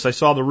causing this? I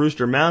saw the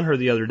rooster mount her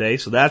the other day,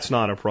 so that's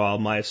not a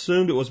problem. I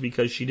assumed it was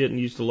because she didn't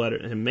used to let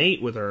him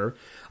mate with her.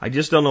 I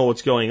just don't know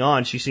what's going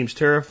on. She seems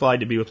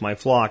terrified to be with my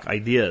flock.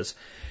 Ideas.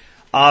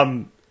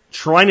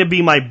 Trying to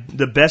be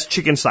the best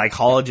chicken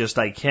psychologist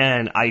I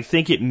can, I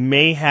think it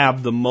may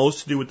have the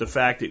most to do with the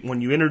fact that when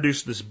you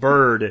introduced this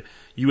bird,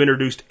 you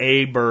introduced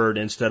a bird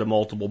instead of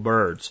multiple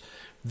birds.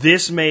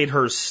 This made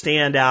her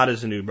stand out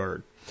as a new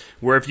bird.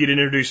 Where if you'd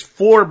introduced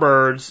 4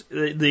 birds,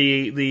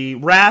 the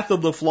wrath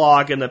of the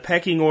flock and the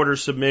pecking order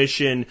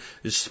submission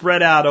is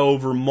spread out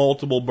over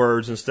multiple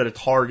birds instead of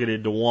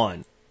targeted to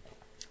one.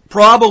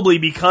 Probably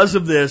because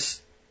of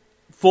this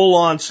full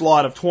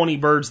onslaught of 20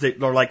 birds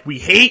that are like, we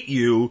hate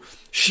you,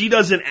 she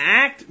doesn't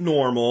act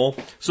normal,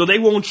 so they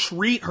won't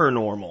treat her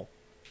normal.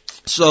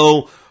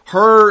 So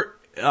her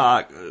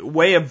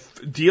way of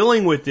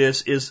dealing with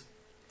this is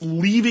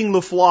leaving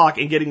the flock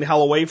and getting the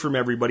hell away from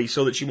everybody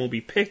so that she won't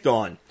be picked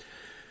on.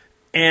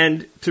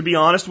 And to be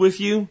honest with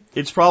you,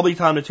 it's probably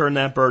time to turn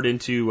that bird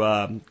into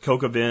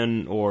coca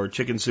bean or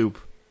chicken soup.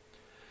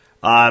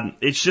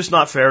 It's just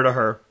not fair to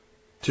her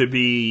to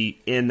be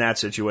in that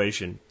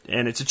situation.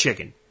 And it's a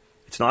chicken.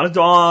 It's not a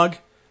dog,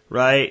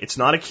 right? It's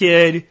not a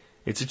kid.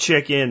 It's a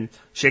chicken.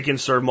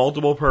 Chickens serve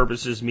multiple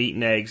purposes, meat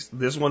and eggs.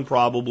 This one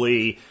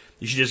probably,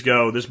 you should just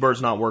go, this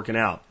bird's not working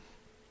out.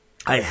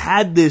 I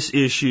had this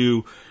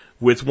issue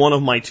with one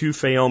of my 2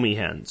 Fayomi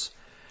hens.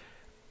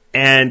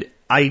 And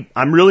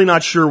I'm really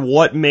not sure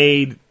what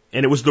made,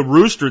 and it was the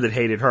rooster that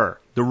hated her.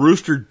 The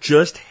rooster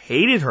just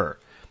hated her.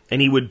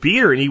 And he would beat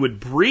her and he would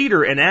breed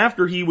her. And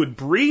after he would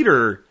breed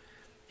her,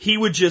 he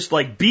would just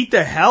like beat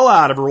the hell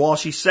out of her while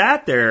she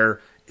sat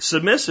there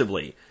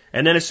submissively.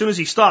 And then as soon as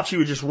he stopped, she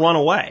would just run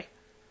away.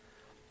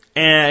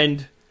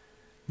 And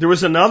there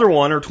was another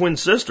one, her twin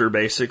sister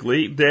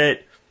basically,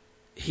 that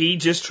he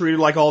just treated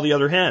like all the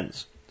other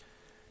hens.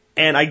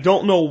 And I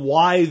don't know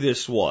why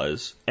this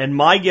was. And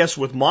my guess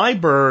with my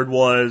bird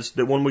was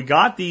that when we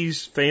got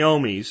these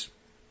Fayomis,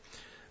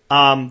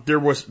 there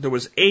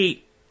was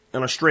 8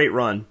 in a straight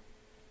run.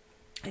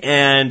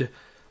 And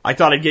I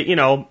thought I'd get,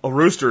 a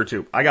rooster or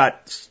 2. I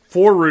got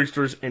 4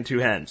 roosters and 2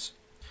 hens.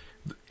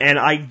 And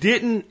I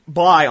didn't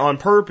buy on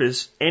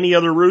purpose any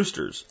other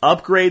roosters.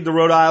 Upgrade the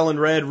Rhode Island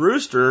Red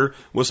rooster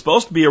was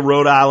supposed to be a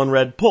Rhode Island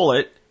Red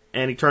pullet,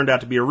 and he turned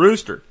out to be a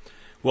rooster.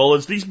 Well,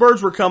 as these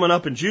birds were coming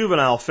up in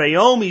juvenile,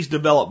 Fayomis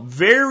developed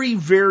very,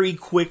 very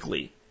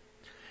quickly.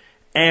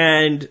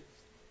 And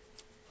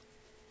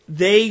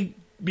they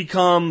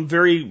become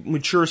very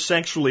mature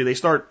sexually. They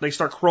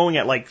start crowing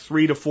at like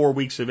 3 to 4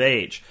 weeks of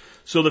age.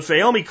 So the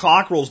Fayomi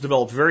cockerels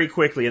developed very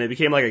quickly, and it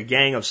became like a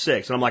gang of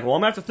 6. And I'm like, well,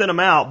 I'm going to have to thin them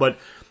out, but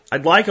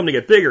I'd like them to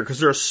get bigger because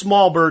they're a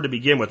small bird to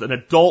begin with. An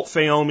adult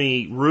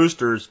Fayomi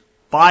rooster's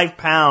 5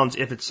 pounds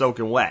if it's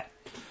soaking wet.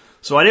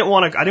 So I didn't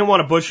want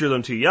to butcher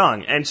them too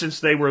young. And since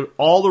they were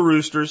all the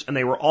roosters and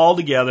they were all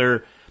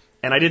together,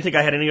 and I didn't think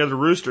I had any other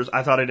roosters,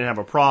 I thought I didn't have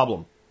a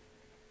problem.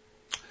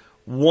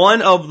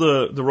 One of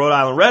the Rhode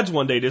Island Reds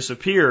one day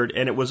disappeared,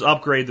 and it was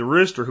Upgrade the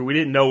rooster, who we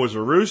didn't know was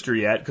a rooster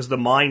yet because the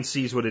mind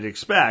sees what it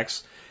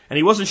expects, and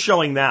he wasn't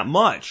showing that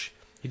much.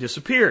 He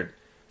disappeared.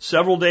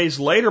 Several days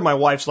later, my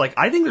wife's like,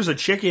 I think there's a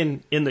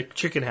chicken in the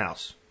chicken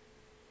house.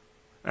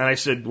 And I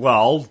said,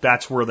 well,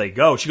 that's where they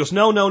go. She goes,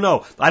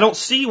 no. I don't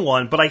see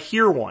one, but I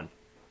hear one.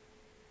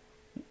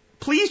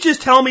 Please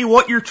just tell me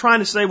what you're trying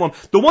to say.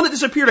 The one that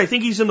disappeared, I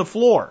think he's in the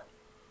floor.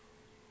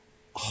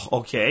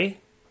 Okay,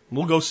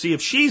 we'll go see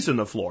if she's in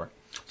the floor.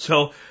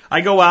 So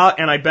I go out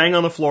and I bang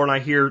on the floor and I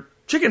hear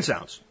chicken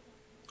sounds.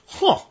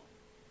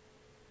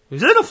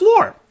 He's in the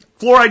floor.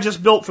 Floor I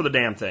just built for the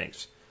damn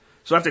things.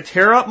 So I have to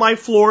tear up my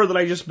floor that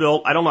I just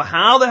built. I don't know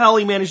how the hell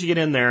he managed to get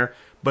in there,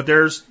 but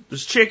there's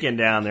this chicken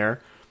down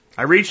there.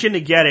 I reach in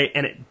to get it,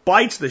 and it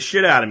bites the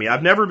shit out of me.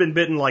 I've never been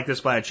bitten like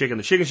this by a chicken.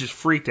 The chicken's just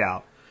freaked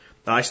out.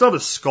 I still have a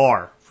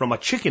scar from a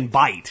chicken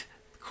bite.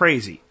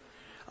 Crazy.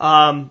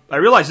 I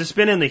realized it's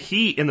been in the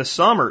heat in the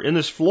summer in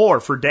this floor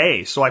for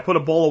days. So I put a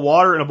bowl of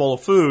water and a bowl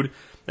of food,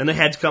 and the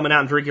head's coming out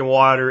and drinking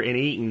water and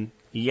eating.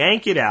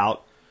 Yank it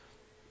out.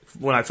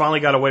 When I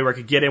finally got away where I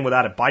could get in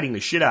without it biting the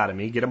shit out of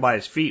me, get him by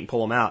his feet and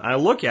pull him out. And I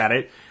look at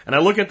it, and I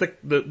look at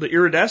the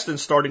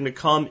iridescence starting to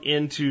come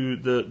into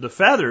the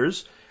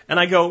feathers, and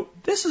I go,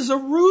 this is a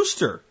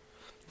rooster.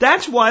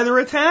 That's why they're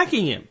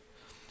attacking him.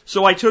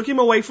 So I took him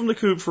away from the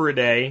coop for a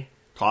day,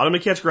 taught him to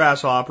catch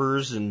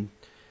grasshoppers, and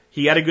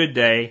he had a good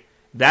day.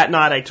 That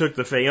night I took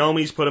the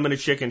Fayomis, put them in a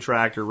chicken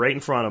tractor right in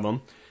front of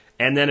him,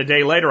 and then a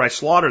day later I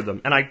slaughtered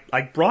them. And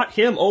I brought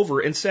him over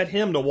and set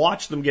him to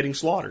watch them getting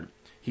slaughtered.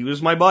 He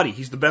was my buddy.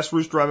 He's the best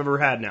rooster I've ever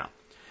had now.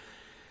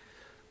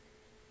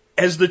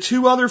 As the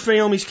two other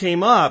Fayomis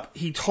came up,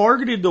 he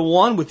targeted the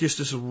one with just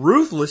this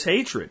ruthless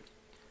hatred.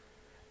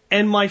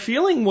 And my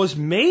feeling was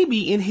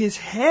maybe in his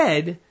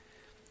head,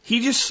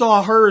 he just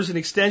saw her as an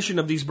extension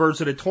of these birds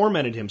that had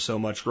tormented him so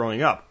much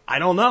growing up. I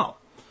don't know.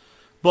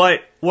 But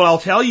what I'll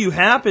tell you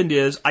happened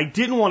is I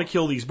didn't want to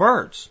kill these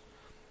birds.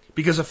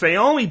 Because a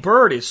Fayomi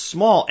bird is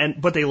small,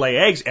 but they lay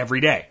eggs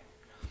every day.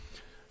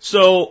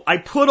 So I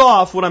put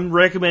off what I'm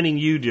recommending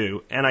you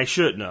do, and I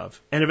shouldn't have.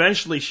 And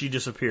eventually she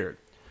disappeared.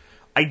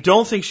 I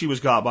don't think she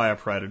was got by a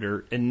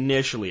predator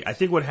initially. I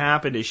think what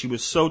happened is she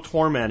was so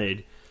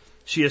tormented,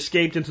 she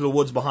escaped into the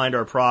woods behind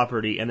our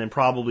property and then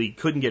probably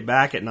couldn't get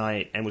back at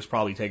night and was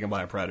probably taken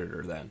by a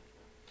predator then.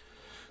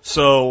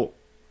 So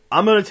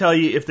I'm going to tell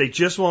you, if they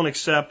just won't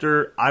accept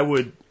her, I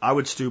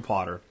would stew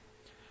pot her.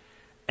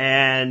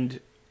 And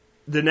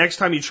the next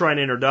time you try an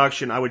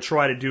introduction, I would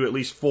try to do at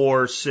least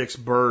 4 or 6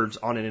 birds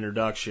on an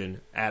introduction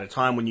at a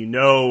time when you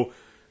know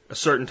a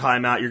certain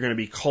time out you're going to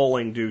be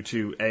culling due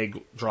to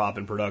egg drop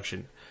in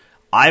production.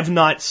 I've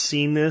not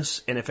seen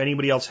this, and if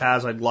anybody else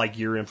has, I'd like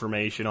your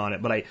information on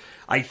it. But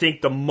I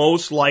think the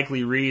most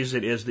likely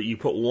reason is that you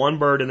put one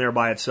bird in there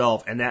by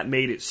itself, and that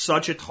made it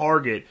such a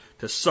target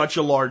to such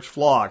a large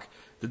flock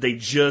that they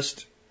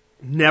just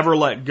never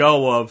let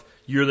go of,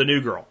 you're the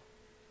new girl.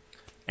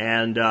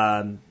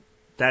 And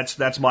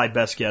that's my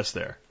best guess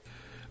there.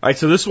 All right,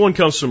 so this one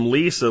comes from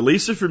Lisa.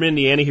 Lisa from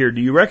Indiana here.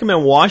 Do you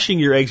recommend washing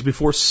your eggs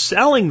before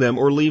selling them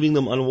or leaving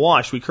them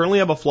unwashed? We currently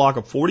have a flock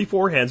of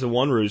 44 hens and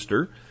 1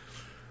 rooster.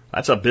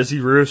 That's a busy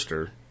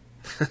rooster.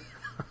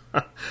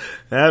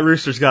 That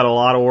rooster's got a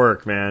lot of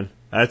work, man.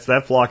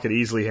 That flock could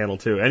easily handle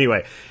 2.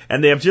 Anyway,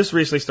 and they have just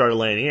recently started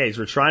laying eggs.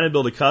 We're trying to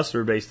build a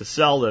customer base to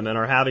sell them and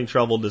are having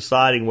trouble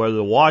deciding whether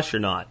to wash or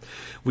not.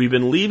 We've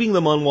been leaving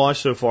them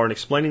unwashed so far and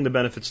explaining the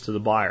benefits to the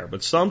buyer,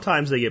 but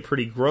sometimes they get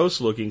pretty gross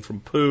looking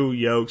from poo,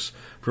 yolks,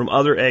 from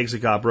other eggs that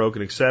got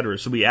broken, etc.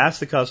 So we ask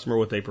the customer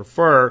what they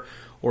prefer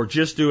or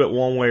just do it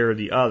one way or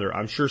the other.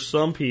 I'm sure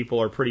some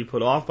people are pretty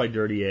put off by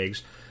dirty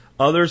eggs.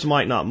 Others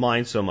might not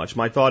mind so much.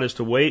 My thought is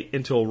to wait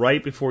until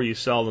right before you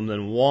sell them,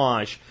 then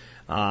wash.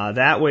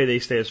 That way they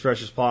stay as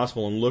fresh as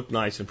possible and look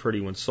nice and pretty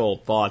when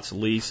sold. Thoughts,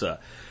 Lisa.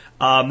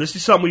 This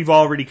is something we've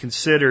already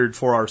considered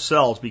for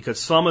ourselves because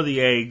some of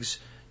the eggs,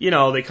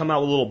 they come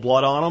out with a little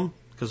blood on them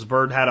because the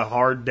bird had a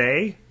hard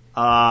day.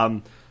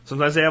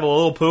 Sometimes they have a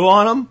little poo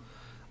on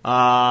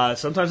them.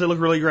 Sometimes they look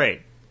really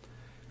great.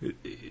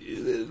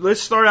 Let's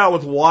start out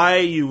with why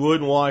you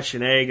wouldn't wash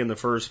an egg in the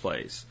first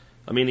place.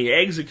 I mean, the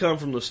eggs that come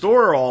from the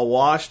store are all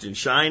washed and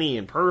shiny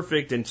and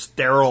perfect and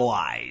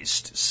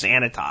sterilized,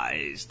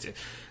 sanitized,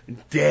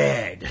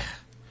 dead.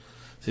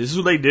 So this is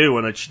what they do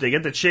when they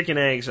get the chicken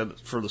eggs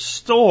for the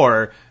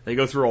store. They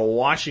go through a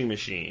washing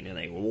machine and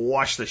they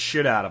wash the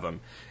shit out of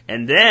them.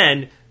 And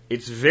then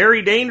it's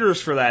very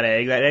dangerous for that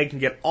egg. That egg can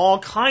get all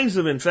kinds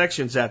of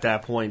infections at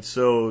that point.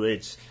 So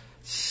it's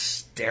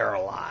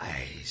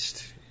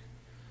sterilized.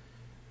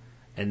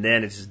 And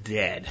then it's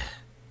dead.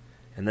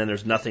 And then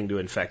there's nothing to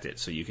infect it,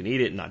 so you can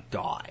eat it and not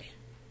die.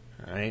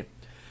 All right?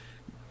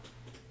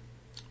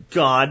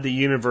 God, the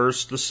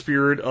universe, the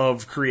spirit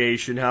of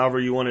creation, however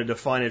you want to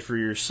define it for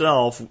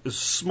yourself, is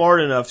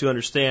smart enough to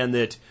understand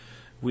that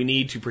we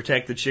need to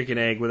protect the chicken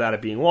egg without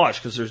it being washed,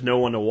 because there's no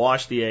one to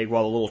wash the egg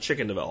while the little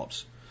chicken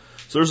develops.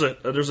 So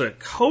there's a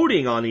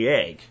coating on the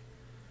egg.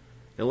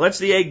 It lets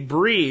the egg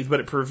breathe, but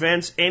it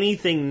prevents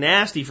anything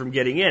nasty from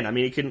getting in. I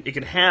mean, it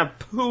can have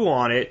poo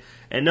on it,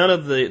 and none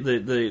of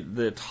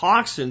the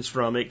toxins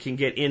from it can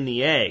get in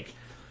the egg.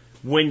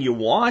 When you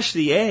wash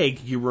the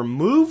egg, you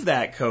remove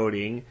that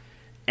coating,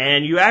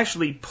 and you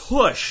actually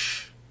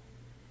push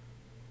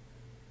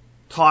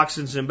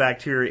toxins and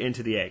bacteria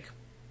into the egg.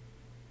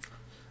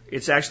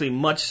 it's actually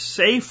much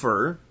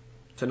safer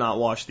to not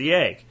wash the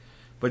egg.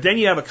 But then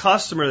you have a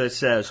customer that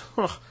says,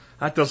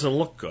 that doesn't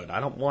look good. I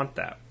don't want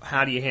that.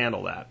 How do you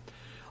handle that?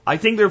 I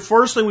think the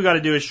first thing we got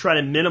to do is try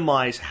to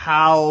minimize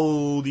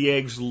how the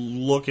eggs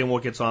look and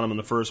what gets on them in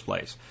the first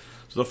place.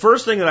 So the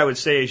first thing that I would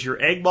say is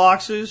your egg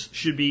boxes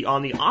should be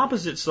on the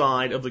opposite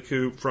side of the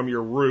coop from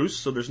your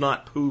roost, so there's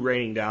not poo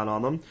raining down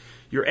on them.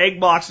 Your egg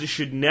boxes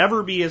should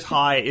never be as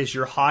high as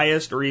your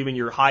highest or even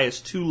your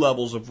highest 2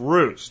 levels of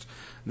roost.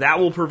 That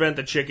will prevent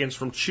the chickens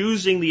from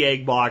choosing the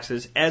egg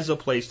boxes as a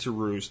place to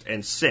roost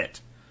and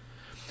sit.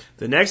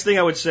 The next thing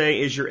I would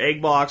say is your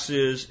egg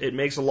boxes, it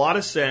makes a lot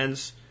of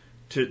sense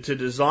to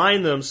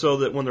design them so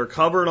that when they're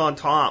covered on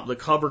top, the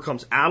cover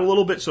comes out a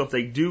little bit, so if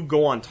they do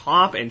go on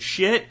top and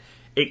shit,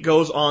 it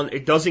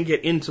doesn't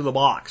get into the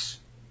box.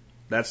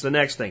 That's the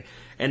next thing.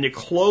 And to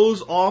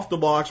close off the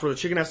box where the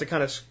chicken has to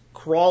kind of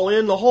crawl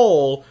in the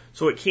hole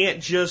so it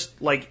can't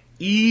just like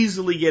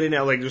easily get in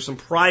there, like there's some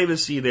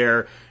privacy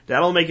there,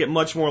 that'll make it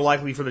much more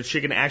likely for the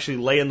chicken to actually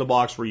lay in the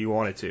box where you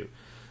want it to.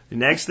 The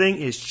next thing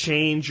is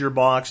change your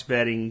box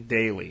bedding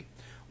daily,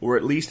 or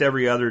at least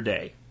every other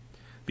day,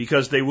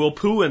 because they will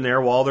poo in there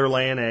while they're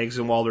laying eggs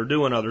and while they're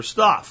doing other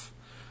stuff.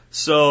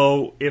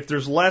 So if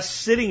there's less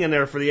sitting in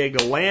there for the egg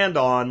to land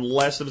on,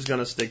 less of it's going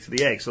to stick to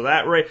the egg. So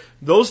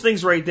those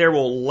things right there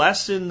will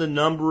lessen the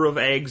number of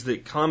eggs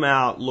that come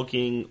out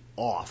looking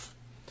off.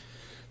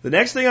 The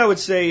next thing I would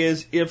say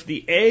is if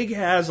the egg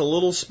has a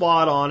little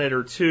spot on it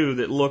or two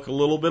that look a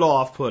little bit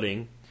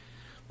off-putting,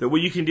 that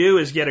what you can do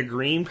is get a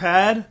green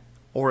pad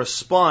or a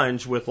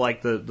sponge with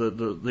like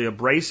the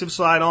abrasive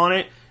side on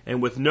it, and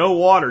with no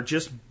water,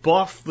 just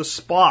buff the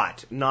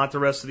spot, not the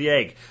rest of the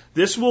egg.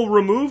 This will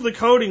remove the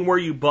coating where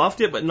you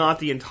buffed it, but not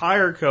the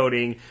entire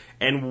coating,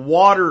 and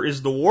water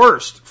is the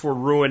worst for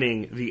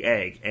ruining the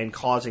egg and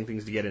causing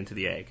things to get into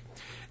the egg.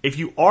 If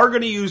you are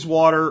going to use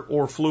water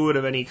or fluid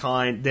of any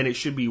kind, then it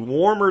should be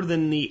warmer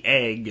than the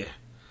egg.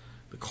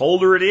 The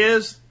colder it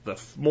is,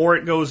 the more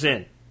it goes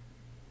in,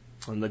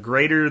 and the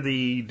greater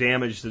the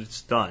damage that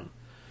it's done.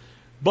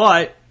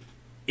 But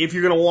if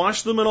you're going to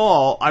wash them at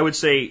all, I would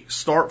say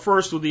start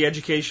first with the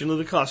education of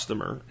the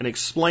customer and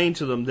explain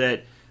to them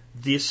that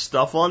this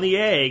stuff on the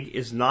egg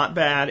is not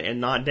bad and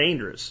not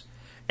dangerous.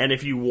 And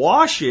if you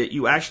wash it,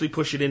 you actually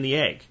push it in the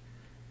egg.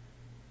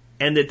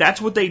 And that's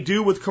what they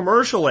do with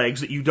commercial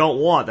eggs that you don't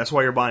want. That's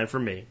why you're buying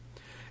from me.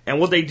 And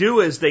what they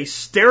do is they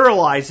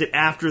sterilize it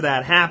after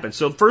that happens.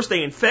 So first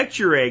they infect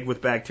your egg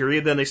with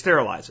bacteria, then they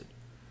sterilize it.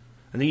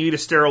 And then you need a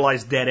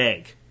sterilized dead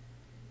egg.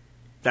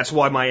 That's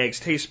why my eggs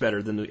taste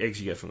better than the eggs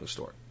you get from the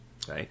store.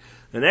 Okay.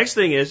 The next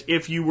thing is,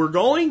 if you were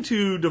going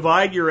to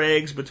divide your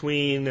eggs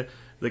between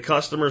the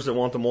customers that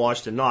want them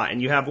washed and not,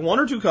 and you have 1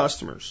 or 2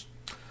 customers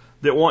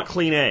that want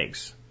clean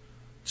eggs,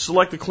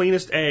 select the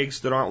cleanest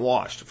eggs that aren't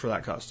washed for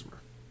that customer.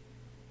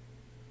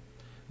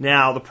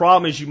 Now, the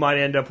problem is you might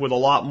end up with a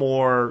lot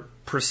more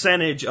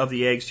percentage of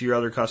the eggs to your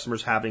other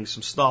customers having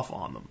some stuff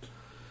on them.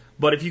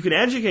 But if you can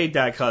educate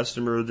that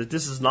customer that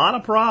this is not a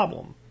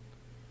problem,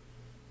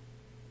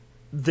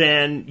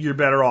 then you're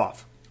better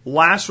off.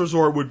 Last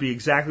resort would be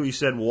exactly what you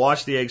said,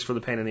 wash the eggs for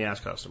the pain in the ass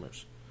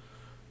customers.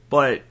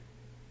 But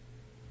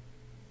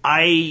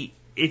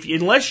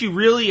unless you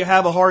really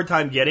have a hard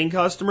time getting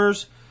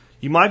customers,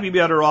 you might be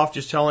better off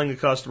just telling the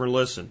customer,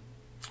 listen,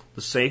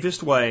 the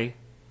safest way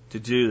to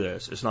do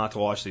this is not to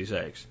wash these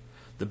eggs.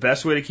 The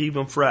best way to keep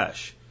them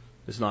fresh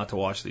is not to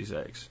wash these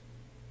eggs.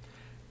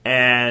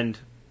 And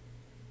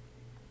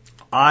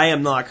I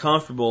am not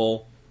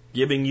comfortable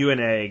giving you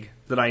an egg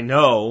that I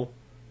know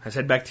has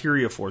had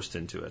bacteria forced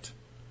into it.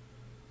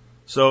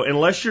 So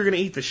unless you're going to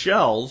eat the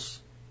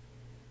shells,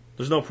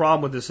 there's no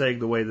problem with this egg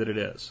the way that it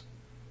is.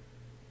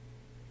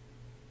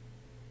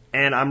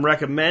 And I'm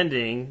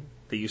recommending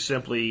that you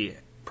simply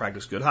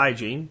practice good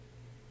hygiene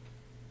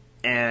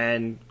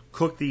and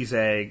cook these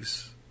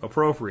eggs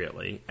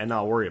appropriately and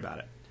not worry about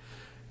it.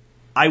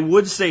 I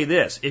would say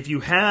this, if you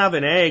have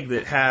an egg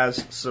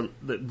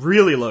that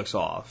really looks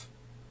off,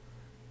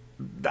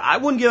 I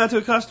wouldn't give that to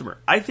a customer.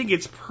 I think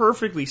it's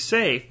perfectly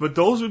safe, but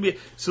those would be...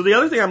 So the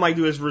other thing I might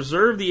do is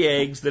reserve the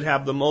eggs that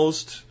have the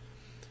most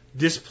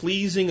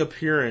displeasing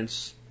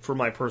appearance for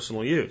my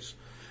personal use,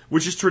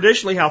 which is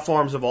traditionally how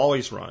farms have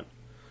always run.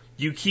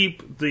 You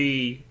keep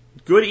the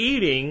good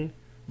eating,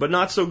 but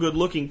not so good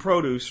looking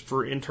produce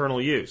for internal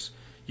use.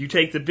 You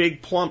take the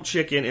big plump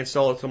chicken and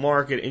sell it to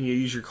market, and you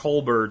use your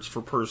cold birds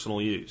for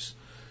personal use.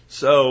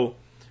 So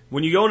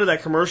when you go into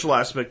that commercial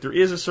aspect, there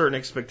is a certain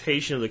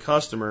expectation of the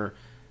customer.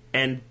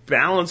 And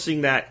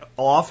balancing that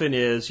often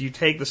is you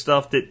take the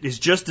stuff that is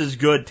just as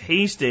good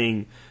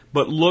tasting,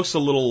 but looks a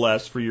little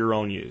less for your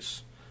own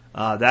use.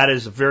 That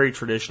is a very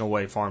traditional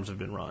way farms have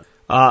been run.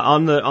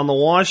 On the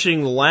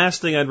washing, the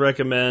last thing I'd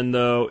recommend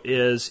though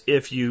is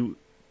if you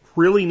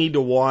really need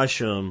to wash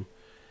them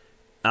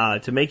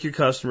to make your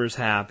customers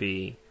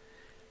happy,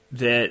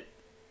 that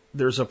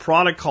there's a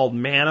product called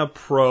Mana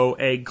Pro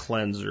Egg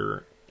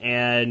Cleanser,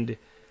 and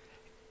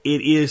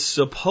it is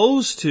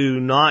supposed to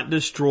not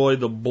destroy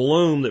the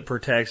bloom that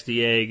protects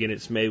the egg, and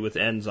it's made with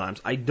enzymes.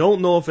 I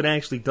don't know if it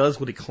actually does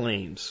what it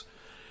claims.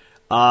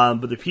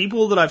 But the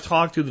people that I've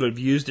talked to that have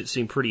used it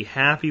seem pretty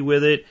happy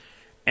with it.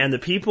 And the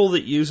people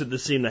that use it that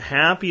seem the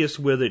happiest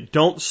with it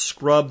don't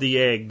scrub the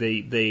egg.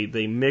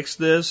 They mix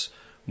this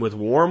with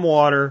warm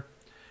water,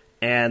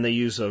 and they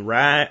use a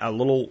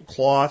little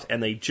cloth,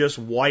 and they just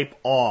wipe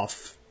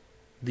off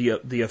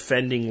the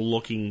offending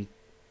looking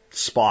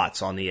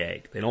spots on the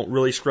egg. They don't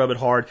really scrub it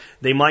hard.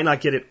 They might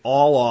not get it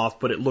all off,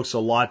 but it looks a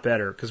lot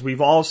better, because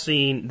we've all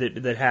seen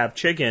that have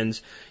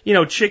chickens,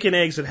 chicken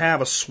eggs that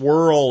have a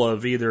swirl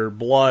of either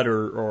blood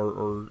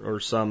or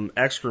some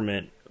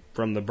excrement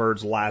from the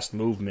bird's last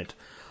movement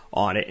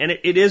on it. And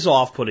it is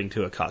off-putting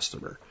to a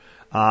customer.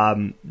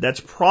 That's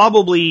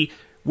probably,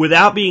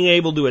 without being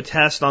able to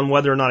attest on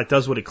whether or not it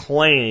does what it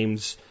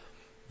claims,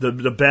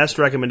 the best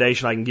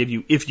recommendation I can give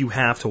you if you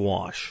have to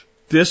wash.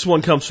 This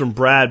one comes from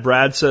Brad.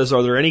 Brad says,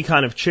 are there any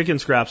kind of chicken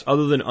scraps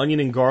other than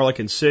onion and garlic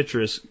and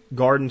citrus,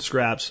 garden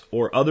scraps,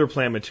 or other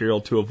plant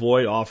material to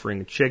avoid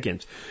offering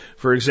chickens?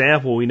 For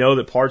example, we know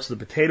that parts of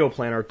the potato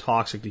plant are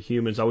toxic to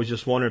humans. I was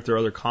just wondering if there are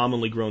other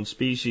commonly grown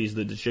species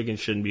that the chicken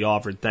shouldn't be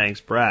offered.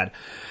 Thanks, Brad.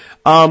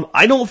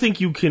 I don't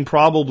think you can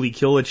probably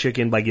kill a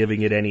chicken by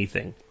giving it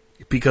anything,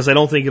 because I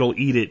don't think it'll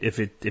eat it if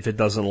it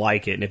doesn't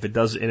like it, and if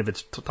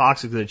it's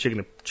toxic to the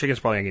chicken's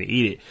probably not going to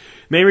eat it.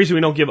 The main reason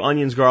we don't give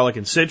onions, garlic,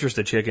 and citrus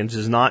to chickens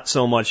is not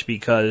so much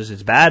because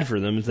it's bad for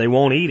them, as they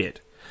won't eat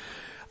it.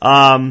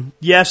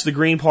 Yes, the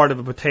green part of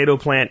a potato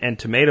plant and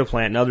tomato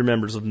plant and other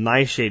members of the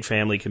nightshade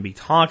family can be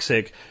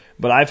toxic,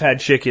 but I've had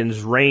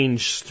chickens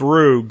range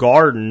through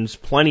gardens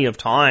plenty of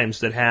times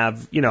that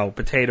have,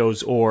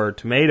 potatoes or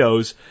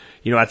tomatoes,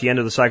 at the end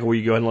of the cycle where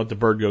you go ahead and let the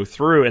bird go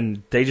through,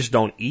 and they just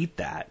don't eat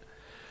that.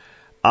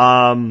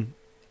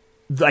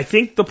 I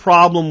think the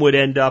problem would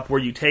end up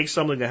where you take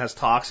something that has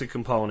toxic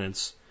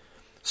components,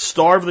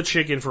 starve the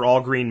chicken for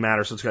all green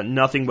matter, so it's got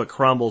nothing but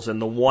crumbles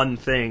and the one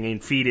thing,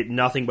 and feed it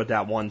nothing but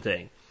that one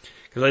thing.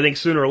 Because I think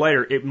sooner or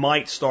later it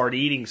might start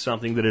eating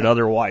something that it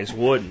otherwise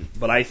wouldn't.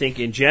 But I think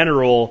in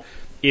general,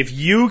 if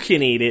you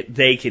can eat it,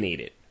 they can eat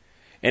it.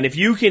 And if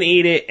you can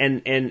eat it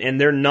and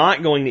they're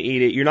not going to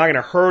eat it, you're not going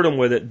to hurt them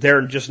with it,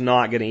 they're just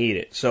not going to eat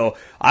it. So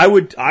I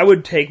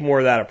would take more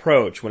of that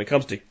approach. When it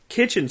comes to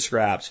kitchen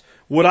scraps,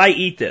 would I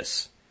eat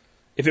this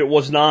if it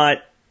was not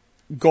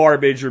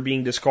garbage or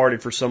being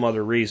discarded for some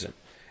other reason?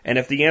 And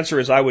if the answer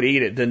is I would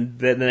eat it, then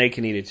they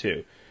can eat it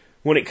too.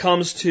 When it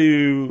comes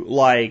to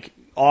like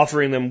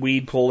offering them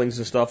weed pullings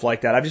and stuff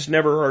like that, I've just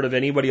never heard of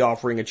anybody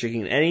offering a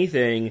chicken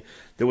anything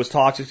that was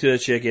toxic to the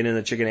chicken and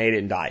the chicken ate it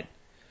and died.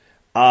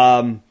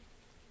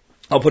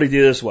 I'll put it to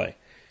you this way.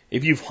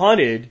 If you've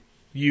hunted,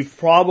 you've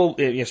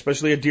probably,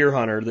 especially a deer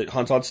hunter that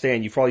hunts on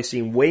stand, you've probably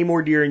seen way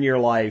more deer in your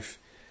life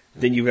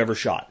than you've ever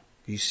shot.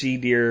 You see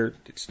deer,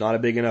 it's not a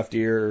big enough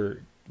deer,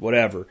 or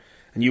whatever,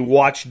 and you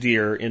watch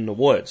deer in the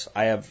woods.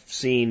 I have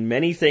seen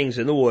many things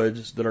in the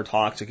woods that are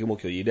toxic and will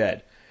kill you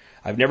dead.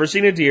 I've never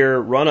seen a deer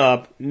run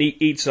up,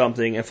 eat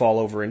something, and fall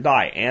over and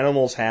die.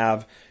 Animals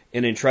have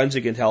an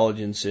intrinsic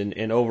intelligence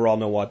and overall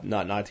know what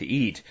not to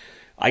eat.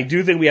 I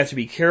do think we have to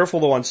be careful,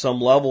 though, on some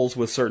levels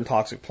with certain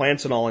toxic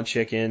plants and all in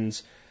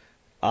chickens,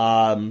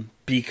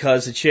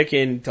 because the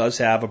chicken does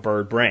have a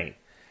bird brain.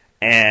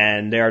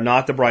 And they are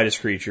not the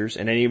brightest creatures,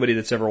 and anybody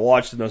that's ever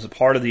watched them knows that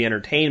part of the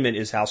entertainment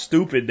is how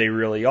stupid they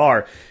really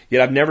are.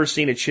 Yet I've never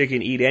seen a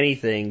chicken eat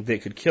anything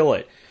that could kill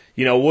it.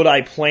 Would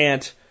I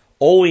plant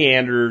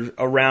oleander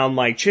around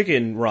my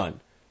chicken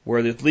run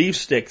where the leaves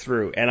stick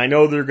through, and I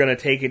know they're going to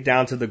take it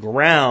down to the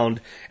ground,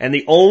 and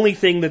the only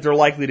thing that they're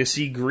likely to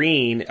see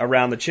green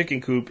around the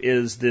chicken coop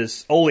is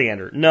this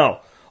oleander? No.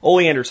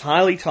 Oleander's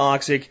highly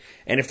toxic,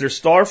 and if they're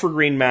starved for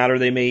green matter,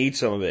 they may eat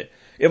some of it.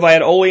 If I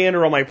had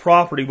oleander on my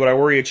property, would I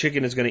worry a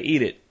chicken is going to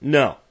eat it?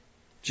 No.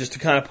 Just to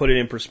kind of put it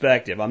in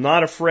perspective. I'm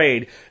not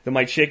afraid that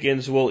my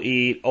chickens will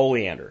eat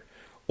oleander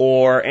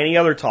or any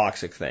other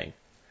toxic thing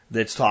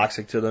that's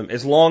toxic to them,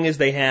 as long as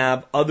they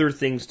have other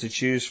things to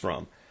choose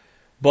from.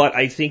 But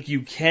I think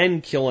you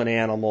can kill an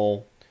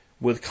animal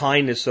with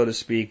kindness, so to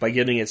speak, by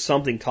giving it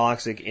something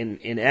toxic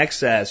in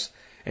excess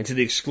and to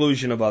the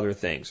exclusion of other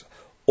things,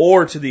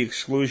 or to the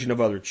exclusion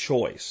of other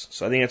choice.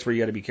 So I think that's where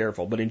you got to be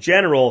careful. But in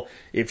general,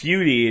 if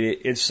you eat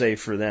it, it's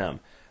safe for them.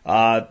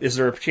 Is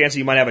there a chance that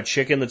you might have a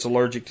chicken that's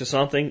allergic to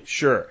something?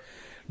 Sure.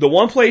 The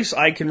one place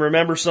I can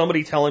remember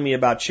somebody telling me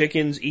about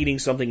chickens eating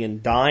something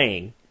and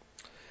dying,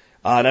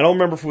 and I don't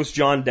remember if it was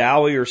John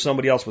Dowie or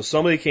somebody else, but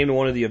somebody came to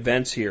one of the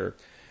events here,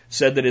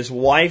 said that his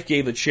wife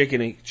gave the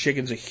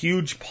chickens a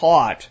huge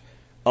pot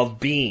of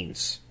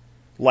beans,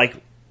 like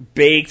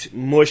baked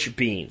mush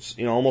beans,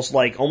 almost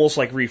like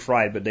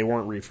refried, but they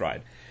weren't refried.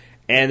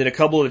 And that a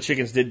couple of the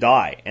chickens did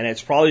die, and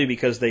it's probably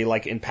because they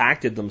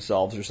impacted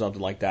themselves or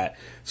something like that.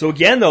 So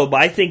again, though,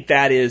 I think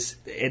that is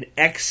an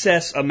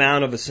excess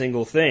amount of a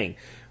single thing.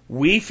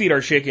 We feed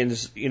our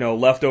chickens,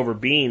 leftover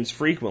beans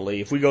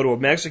frequently. If we go to a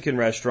Mexican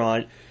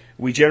restaurant,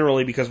 we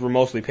generally, because we're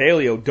mostly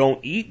paleo,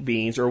 don't eat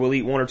beans, or we'll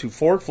eat 1 or 2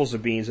 forkfuls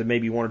of beans and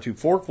maybe 1 or 2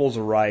 forkfuls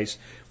of rice.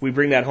 We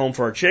bring that home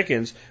for our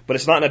chickens, but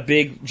it's not in a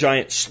big,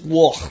 giant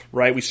slug,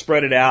 right? We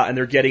spread it out, and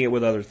they're getting it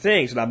with other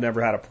things, and I've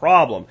never had a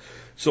problem.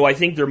 So I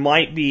think there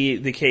might be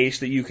the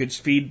case that you could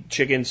feed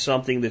chickens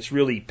something that's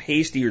really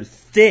pasty or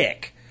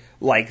thick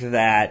like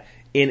that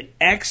in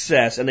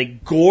excess, and they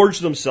gorge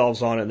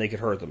themselves on it, and they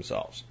could hurt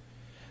themselves.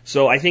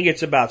 So I think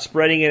it's about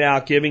spreading it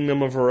out, giving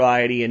them a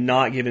variety, and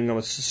not giving them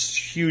a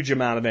huge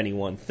amount of any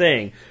one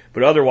thing.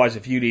 But otherwise,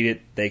 if you'd eat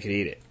it, they could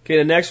eat it. Okay,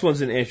 the next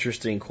one's an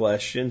interesting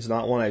question. It's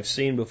not one I've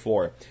seen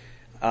before.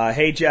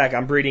 Hey, Jack,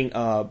 I'm breeding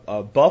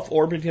a Buff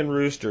Orpington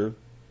rooster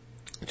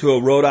to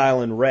a Rhode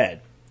Island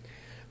Red.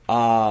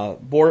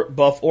 Buff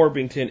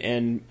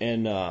Orpington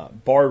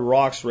and Barred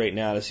Rocks right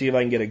now to see if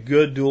I can get a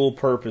good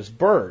dual-purpose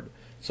bird.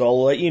 So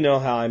I'll let you know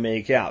how I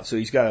make out. So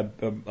he's got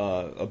a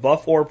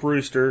Buff Orp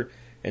rooster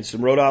and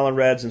some Rhode Island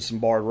Reds and some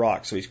Barred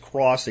Rocks. So he's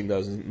crossing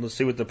those, and let's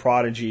see what the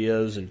prodigy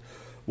is, and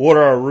what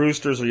are our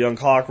roosters or young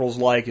cockerels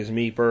like as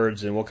meat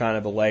birds, and what kind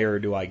of a layer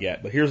do I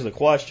get. But here's the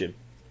question.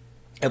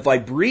 If I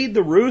breed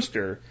the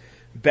rooster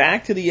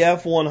back to the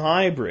F1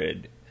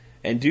 hybrid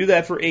and do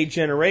that for 8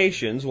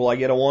 generations, will I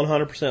get a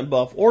 100%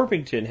 Buff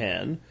Orpington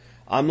hen?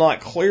 I'm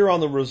not clear on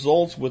the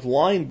results with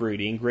line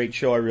breeding. Great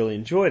show. I really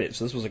enjoyed it.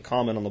 So this was a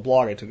comment on the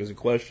blog I took as a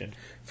question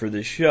for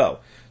this show.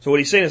 So what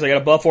he's saying is I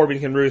got a Buff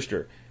Orpington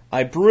rooster.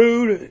 I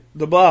brood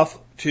the buff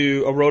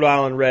to a Rhode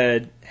Island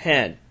Red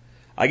hen.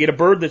 I get a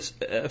bird that's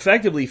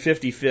effectively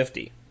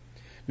 50-50.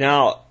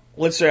 Now,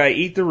 let's say I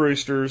eat the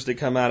roosters that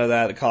come out of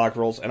that, the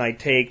cockerels, and I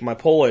take my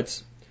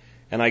pullets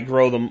and I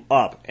grow them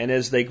up. And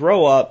as they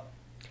grow up,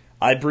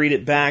 I breed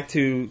it back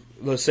to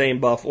the same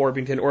Buff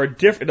Orpington, or a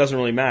different, it doesn't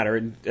really matter.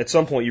 And at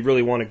some point, you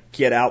really want to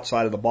get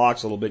outside of the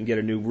box a little bit and get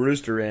a new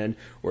rooster in,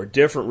 or a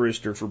different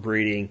rooster for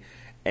breeding.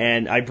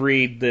 And I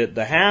breed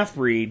the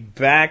half-breed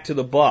back to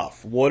the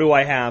buff. What do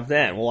I have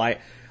then? Well,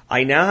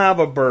 I now have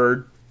a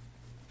bird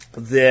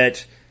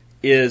that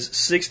is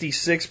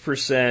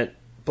 66%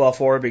 Buff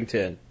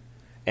Orpington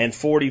and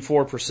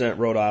 44%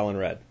 Rhode Island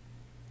Red,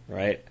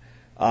 right?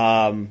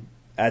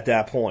 At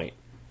that point.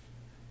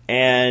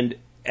 And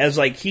as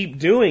I keep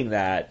doing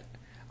that,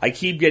 I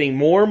keep getting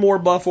more and more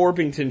Buff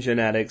Orpington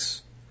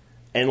genetics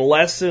and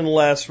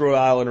less Rhode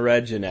Island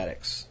Red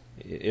genetics,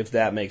 if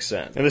that makes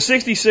sense. And the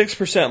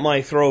 66%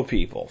 might throw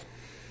people.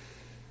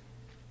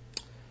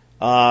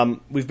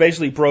 We've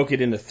basically broke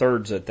it into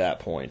thirds at that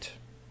point,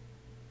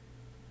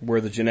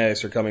 where the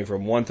genetics are coming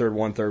from 1/3,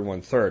 1/3,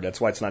 1/3.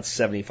 That's why it's not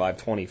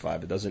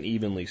 75-25. It doesn't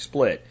evenly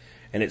split,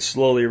 and it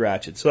slowly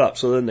ratchets up.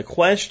 So then the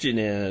question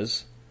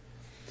is,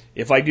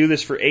 if I do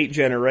this for 8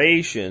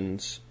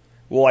 generations,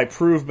 will I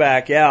prove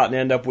back out and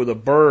end up with a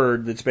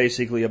bird that's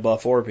basically a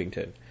Buff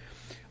Orpington?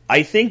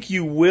 I think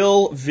you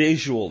will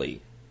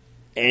visually,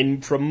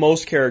 and from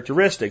most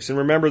characteristics. And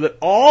remember that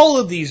all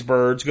of these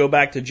birds go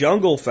back to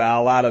jungle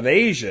fowl out of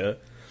Asia,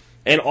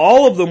 and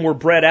all of them were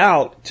bred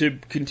out to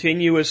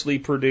continuously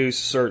produce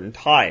a certain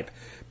type.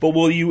 But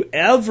will you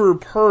ever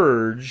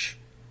purge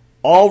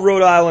all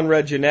Rhode Island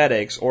Red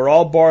genetics or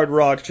all Barred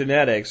Rock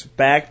genetics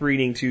back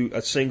breeding to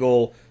a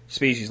single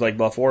species like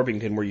Buff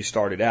Orpington where you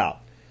started out?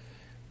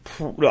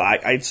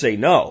 I'd say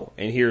no,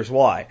 and here's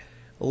why.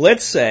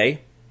 Let's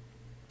say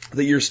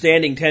that you're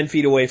standing 10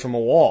 feet away from a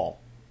wall,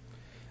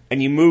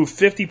 and you move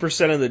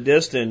 50% of the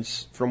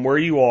distance from where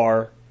you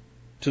are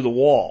to the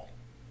wall.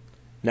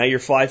 Now you're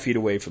 5 feet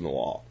away from the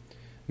wall.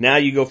 Now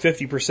you go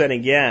 50%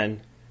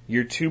 again,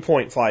 you're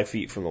 2.5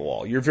 feet from the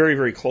wall. You're very,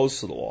 very close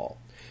to the wall.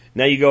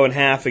 Now you go in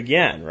half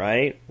again,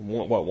 right?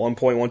 What,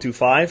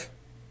 1.125?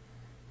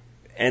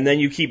 And then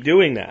you keep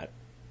doing that.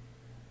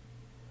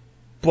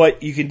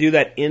 But you can do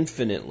that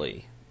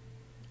infinitely.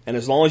 And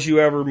as long as you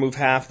ever move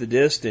half the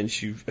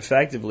distance, you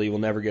effectively will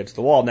never get to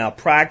the wall. Now,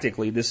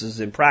 practically, this is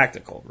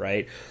impractical,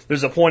 right?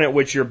 There's a point at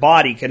which your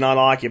body cannot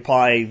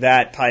occupy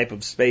that type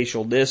of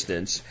spatial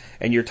distance,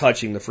 and you're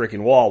touching the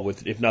frickin' wall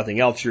with, if nothing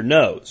else, your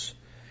nose.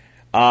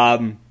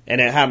 And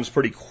it happens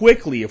pretty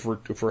quickly if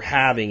we're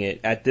having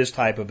it at this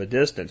type of a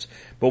distance.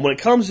 But when it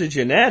comes to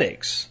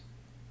genetics,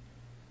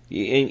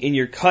 and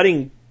you're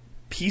cutting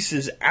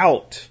pieces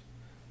out,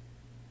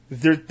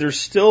 there's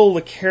still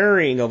the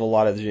carrying of a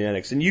lot of the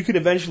genetics. And you could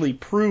eventually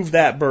prove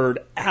that bird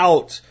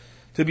out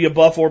to be a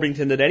Buff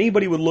Orpington that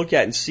anybody would look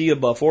at and see a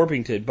Buff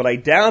Orpington. But I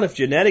doubt if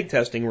genetic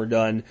testing were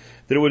done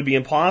that it would be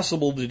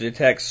impossible to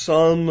detect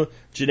some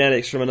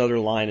genetics from another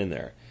line in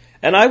there.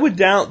 And I would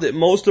doubt that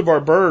most of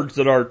our birds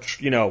that are,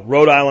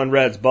 Rhode Island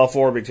Reds, Buff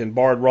Orpington,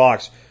 Barred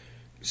Rocks,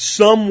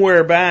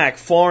 somewhere back,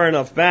 far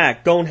enough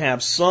back, don't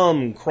have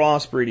some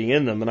crossbreeding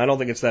in them. And I don't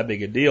think it's that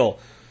big a deal.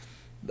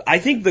 I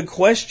think the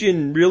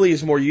question really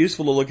is more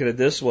useful to look at it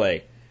this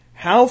way.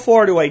 How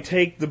far do I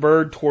take the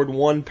bird toward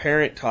one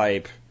parent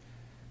type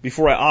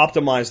before I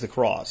optimize the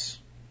cross?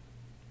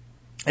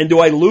 And do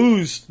I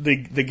lose the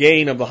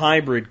gain of the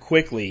hybrid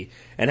quickly?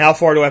 And how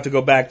far do I have to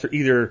go back to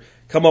either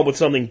come up with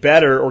something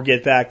better or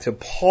get back to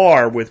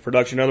par with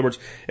production? In other words,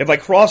 if I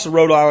cross a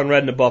Rhode Island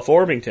Red and a Buff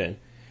Orpington,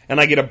 and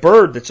I get a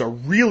bird that's a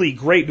really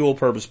great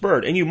dual-purpose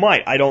bird, and you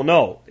might, I don't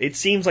know. It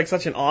seems like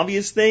such an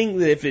obvious thing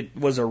that if it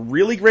was a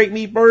really great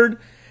meat bird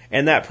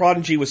and that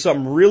progeny was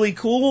something really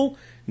cool,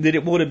 that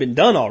it would have been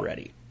done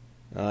already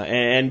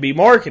and be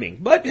marketing.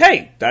 But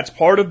hey, that's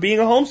part of being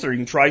a homesteader. You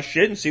can try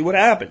shit and see what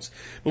happens.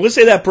 But let's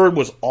say that bird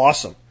was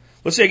awesome.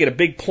 Let's say I get a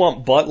big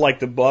plump butt like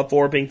the Buff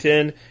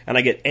Orpington, and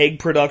I get egg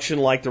production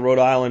like the Rhode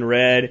Island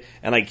Red,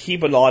 and I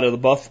keep a lot of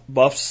the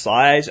buff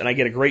size, and I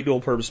get a great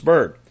dual-purpose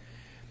bird.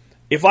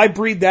 If I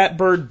breed that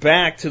bird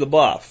back to the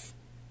buff,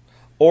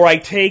 or I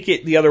take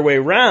it the other way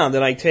around,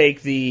 and I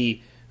take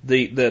the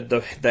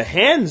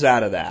hens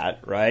out of that,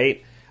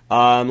 right?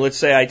 Let's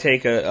say I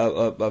take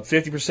a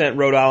 50%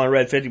 Rhode Island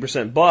Red,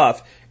 50%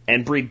 buff,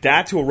 and breed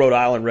that to a Rhode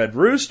Island Red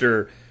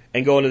rooster,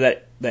 and go into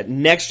that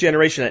next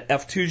generation, that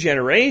F2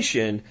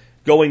 generation,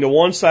 going to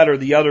one side or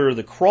the other of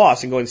the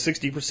cross and going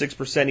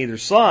 66% either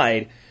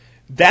side,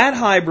 that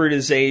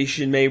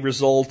hybridization may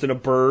result in a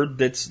bird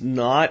that's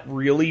not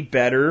really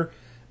better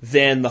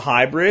than the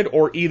hybrid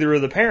or either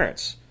of the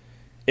parents.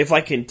 If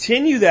I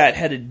continue that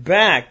headed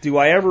back, do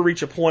I ever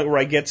reach a point where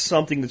I get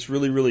something that's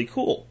really, really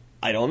cool?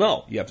 I don't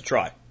know. You have to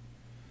try.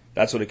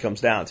 That's what it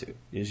comes down to,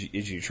 is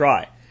you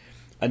try.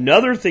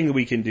 Another thing that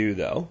we can do,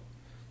 though,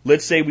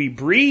 let's say we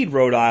breed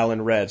Rhode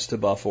Island Reds to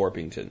Buff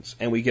Orpingtons,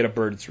 and we get a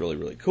bird that's really,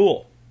 really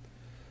cool.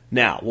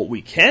 Now, what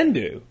we can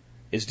do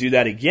is do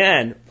that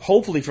again,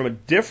 hopefully from a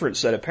different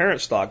set of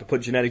parent stock to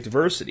put genetic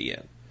diversity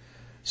in.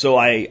 So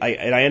I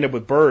end up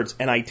with birds,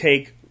 and I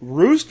take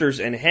roosters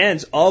and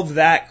hens of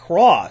that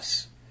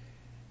cross,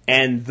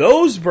 and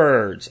those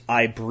birds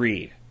I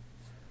breed.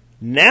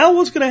 Now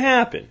what's going to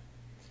happen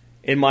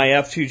in my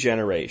F2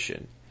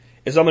 generation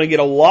is I'm going to get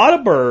a lot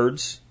of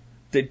birds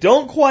that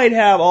don't quite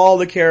have all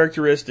the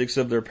characteristics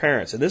of their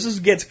parents. And this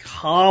gets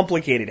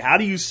complicated. How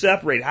do you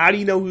separate? How do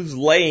you know who's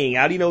laying?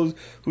 How do you know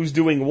who's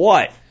doing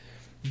what?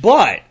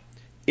 But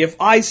if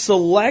I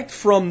select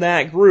from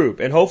that group,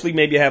 and hopefully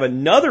maybe I have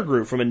another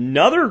group from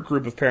another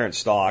group of parent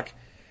stock,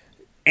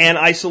 and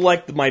I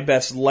select my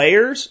best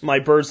layers, my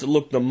birds that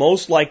look the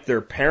most like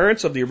their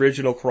parents of the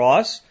original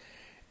cross,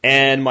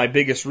 and my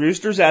biggest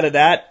roosters out of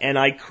that, and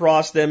I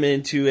cross them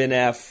into an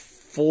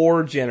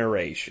F4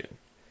 generation.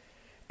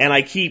 And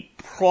I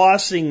keep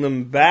crossing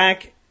them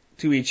back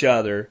to each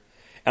other,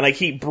 and I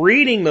keep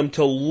breeding them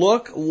to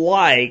look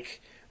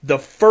like the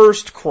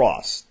first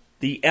cross,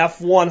 the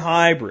F1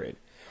 hybrid.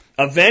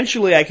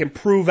 Eventually I can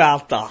prove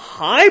out the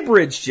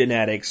hybrid's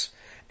genetics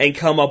and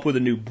come up with a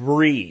new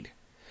breed,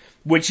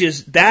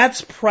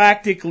 that's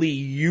practically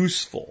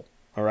useful,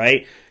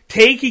 alright?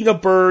 Taking a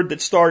bird that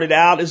started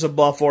out as a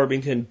Buff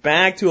Orpington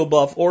back to a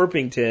Buff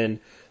Orpington,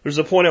 there's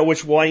a point at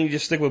which why don't you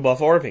just stick with Buff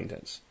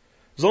Orpingtons?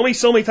 There's only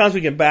so many times we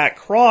can back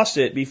cross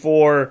it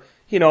before,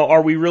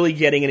 are we really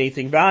getting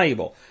anything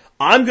valuable?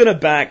 I'm going to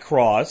back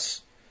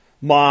cross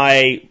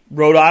my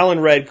Rhode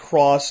Island Red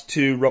cross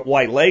to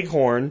White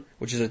Leghorn,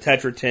 which is a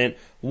tetra tint,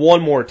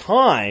 one more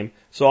time.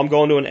 So I'm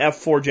going to an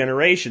F4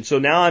 generation. So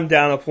now I'm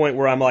down to a point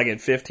where I'm like at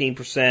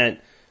 15%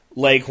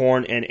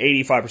 Leghorn and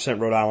 85%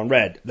 Rhode Island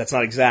Red. That's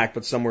not exact,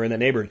 but somewhere in that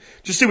neighborhood.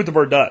 Just see what the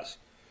bird does.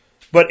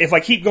 But if I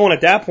keep going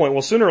at that point,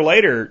 well, sooner or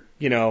later,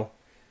 you can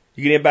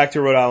get back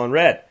to Rhode Island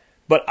Red.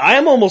 But I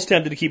am almost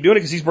tempted to keep doing it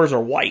because these birds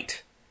are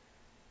white.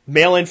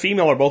 Male and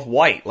female are both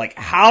white.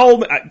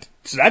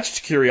 So that's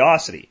just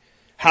curiosity.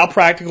 How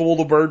practical will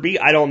the bird be?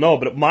 I don't know.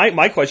 But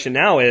my question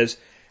now is,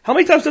 how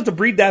many times do I have to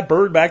breed that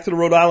bird back to the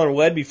Rhode Island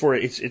Red before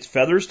its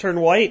feathers turn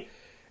white?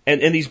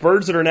 And these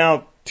birds that are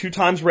now 2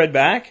 times red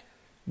back,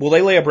 will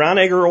they lay a brown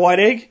egg or a white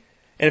egg?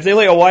 And if they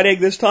lay a white egg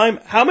this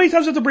time, how many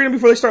times do I have to breed them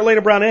before they start laying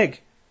a brown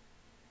egg?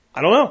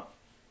 I don't know.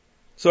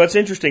 So that's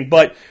interesting.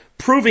 But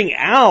proving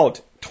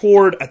out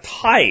toward a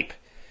type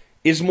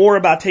is more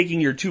about taking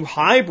your 2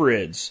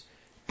 hybrids,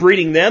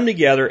 breeding them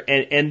together,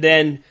 and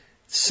then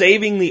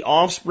saving the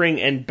offspring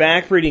and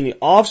backbreeding the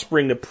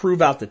offspring to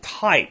prove out the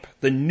type,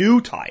 the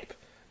new type,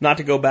 not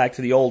to go back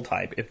to the old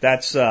type. If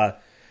that's,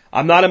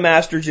 I'm not a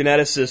master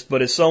geneticist,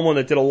 but as someone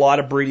that did a lot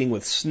of breeding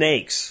with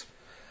snakes,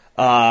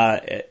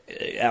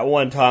 at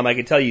one time, I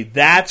can tell you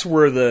that's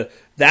where the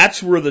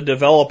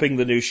developing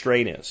the new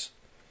strain is.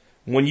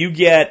 When you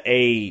get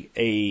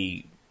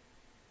a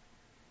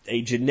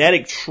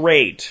genetic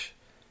trait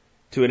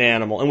to an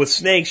animal, and with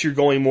snakes you're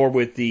going more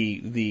with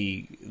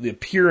the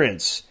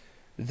appearance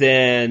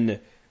than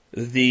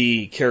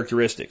the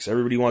characteristics.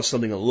 Everybody wants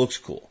something that looks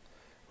cool,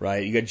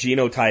 right? You got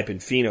genotype and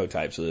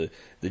phenotype. So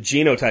the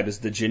genotype is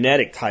the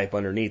genetic type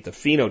underneath. The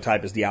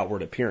phenotype is the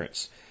outward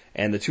appearance.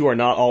 And the two are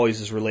not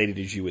always as related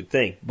as you would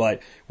think.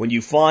 But when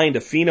you find a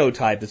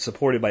phenotype that's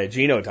supported by a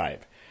genotype,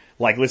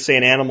 like let's say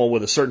an animal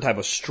with a certain type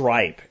of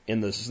stripe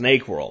in the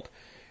snake world,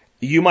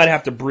 you might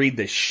have to breed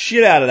the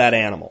shit out of that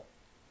animal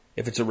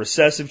if it's a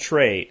recessive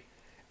trait,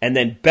 and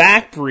then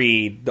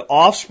backbreed the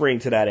offspring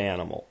to that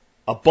animal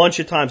a bunch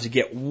of times to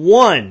get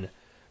one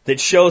that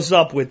shows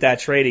up with that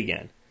trait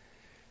again.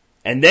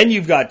 And then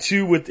you've got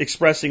 2 with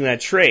expressing that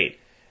trait.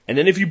 And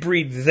then if you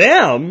breed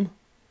them,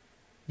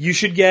 you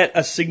should get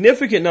a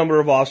significant number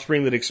of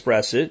offspring that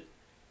express it.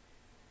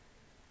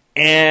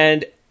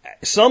 And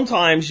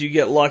sometimes you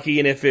get lucky,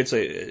 and if it's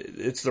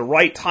the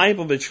right type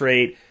of a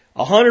trait,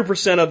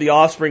 100% of the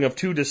offspring of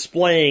two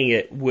displaying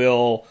it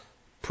will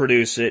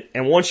produce it.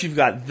 And once you've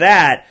got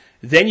that,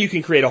 then you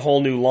can create a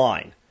whole new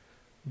line.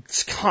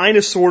 It's kind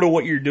of sort of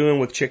what you're doing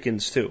with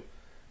chickens too.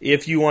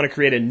 If you want to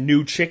create a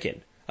new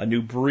chicken, a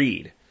new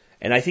breed.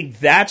 And I think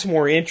that's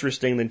more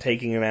interesting than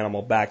taking an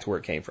animal back to where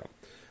it came from.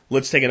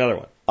 Let's take another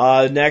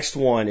one. Next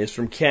one is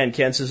from Ken.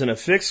 Ken says, in a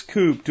fixed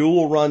coop,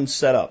 dual run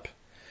setup.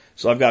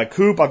 So I've got a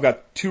coop, I've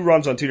got two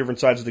runs on two different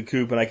sides of the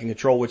coop, and I can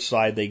control which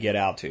side they get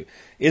out to.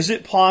 Is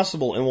it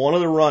possible in one of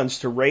the runs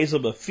to raise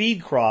up a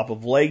feed crop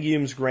of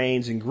legumes,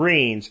 grains, and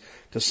greens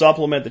to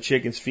supplement the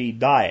chicken's feed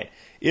diet?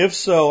 If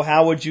so,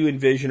 how would you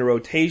envision a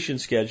rotation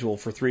schedule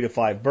for 3 to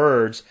 5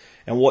 birds,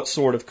 and what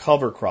sort of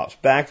cover crops?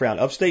 Background,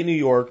 upstate New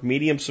York,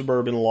 medium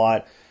suburban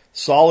lot,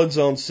 solid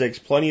zone 6,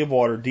 plenty of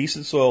water,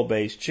 decent soil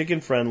base, chicken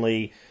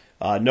friendly,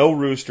 no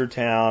rooster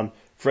town,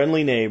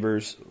 friendly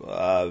neighbors,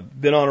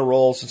 been on a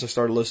roll since I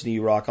started listening to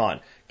you rock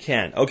on.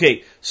 Ken.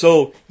 Okay,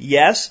 so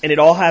yes, and it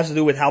all has to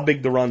do with how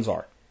big the runs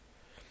are.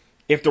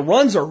 If the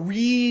runs are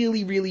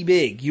really, really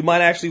big, you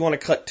might actually want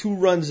to cut 2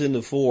 runs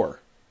into 4.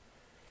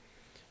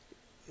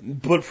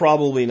 But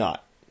probably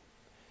not.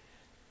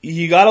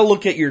 You got to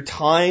look at your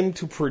time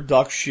to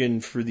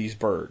production for these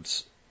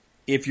birds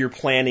if you're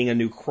planting a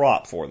new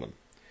crop for them.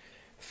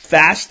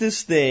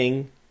 Fastest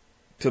thing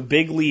to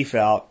big leaf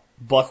out,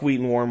 buckwheat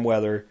in warm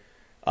weather.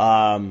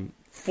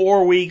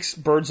 4 weeks,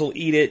 birds will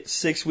eat it.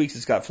 6 weeks,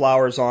 it's got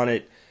flowers on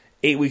it.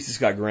 8 weeks, it's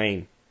got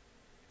grain.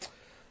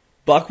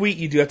 Buckwheat,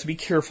 you do have to be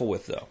careful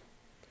with, though.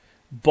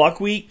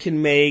 Buckwheat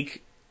can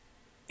make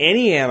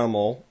any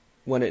animal,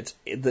 when it's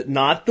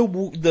not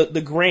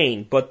the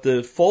grain, but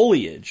the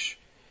foliage,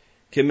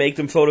 can make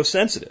them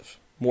photosensitive,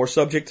 more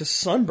subject to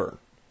sunburn.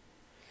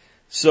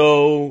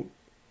 So,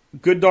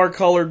 good dark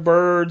colored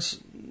birds,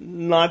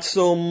 not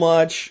so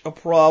much a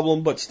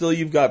problem, but still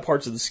you've got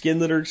parts of the skin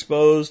that are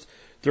exposed.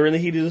 During the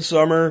heat of the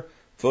summer,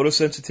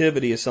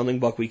 photosensitivity is something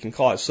buckwheat can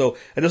cause. So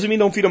it doesn't mean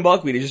don't feed them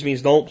buckwheat. It just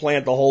means don't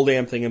plant the whole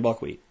damn thing in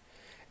buckwheat.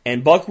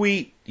 And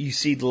buckwheat, you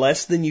seed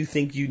less than you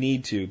think you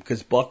need to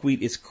because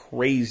buckwheat is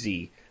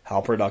crazy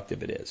how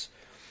productive it is.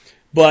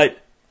 But,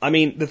 I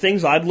mean, the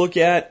things I'd look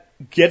at,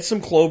 get some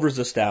clovers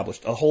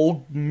established. A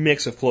whole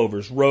mix of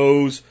clovers.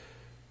 Rose,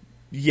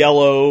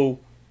 yellow,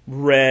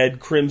 red,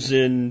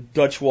 crimson,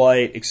 Dutch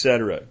white,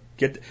 etc.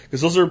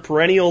 Because those are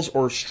perennials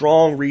or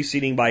strong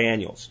reseeding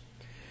biennials.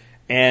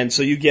 And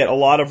so you get a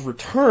lot of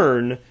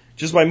return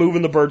just by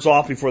moving the birds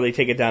off before they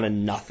take it down to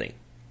nothing.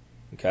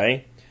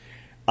 Okay?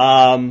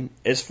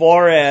 As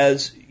far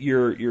as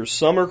your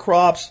summer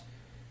crops,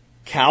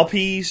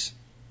 cowpeas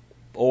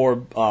or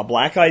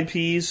black-eyed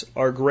peas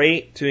are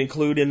great to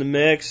include in the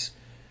mix.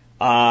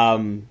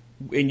 In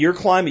your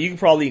climate, you can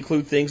probably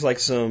include things like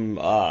some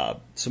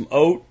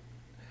oat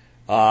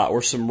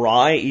or some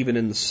rye, even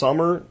in the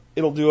summer.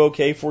 It'll do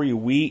okay for you.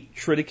 Wheat,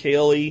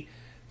 triticale,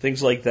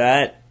 things like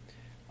that.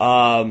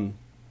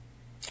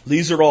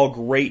 These are all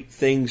great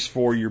things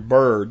for your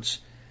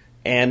birds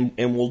and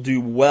will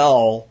do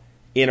well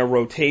in a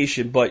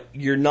rotation, but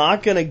you're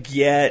not going to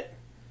get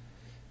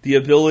the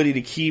ability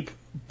to keep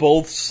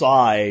both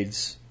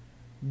sides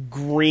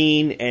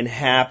green and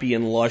happy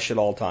and lush at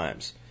all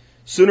times.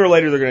 Sooner or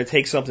later, they're going to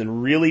take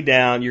something really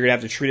down. You're going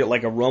to have to treat it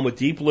like a run with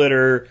deep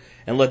litter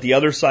and let the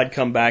other side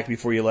come back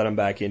before you let them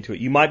back into it.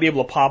 You might be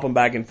able to pop them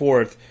back and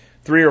forth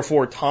 3 or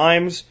 4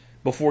 times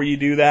before you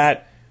do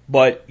that,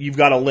 but you've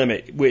got a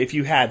limit. If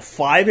you had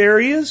 5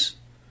 areas,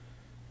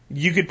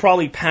 you could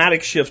probably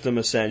paddock shift them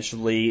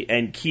essentially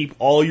and keep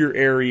all your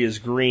areas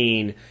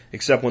green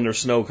except when there's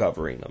snow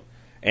covering them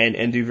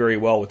and do very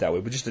well with that way.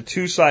 But just a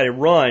 2-sided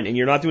run, and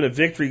you're not doing a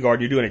victory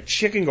guard, you're doing a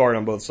chicken guard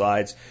on both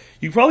sides,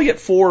 you can probably get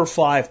 4 or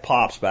 5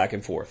 pops back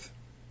and forth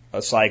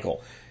a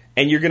cycle.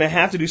 And you're going to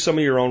have to do some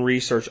of your own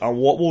research on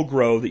what will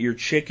grow that your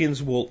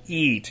chickens will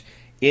eat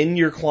in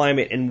your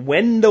climate and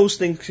when those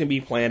things can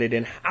be planted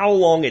and how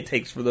long it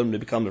takes for them to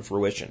become to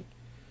fruition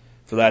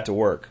for that to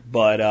work.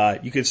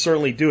 But you could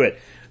certainly do it.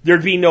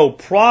 There'd be no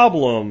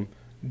problem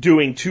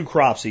doing 2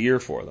 crops a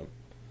year for them.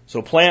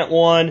 So plant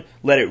one,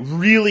 let it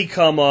really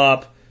come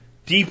up,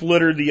 deep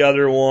litter the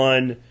other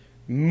one,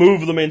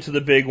 move them into the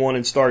big one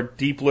and start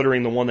deep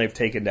littering the one they've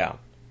taken down.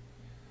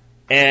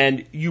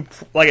 And you,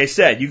 like I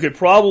said, you could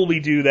probably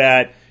do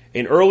that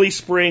in early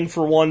spring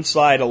for one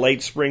side, a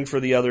late spring for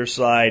the other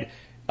side,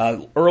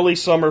 early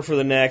summer for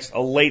the next,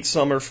 a late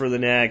summer for the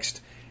next,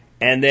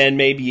 and then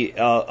maybe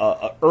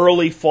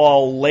early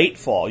fall, late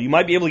fall. You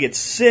might be able to get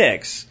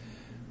 6,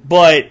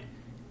 but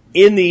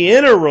in the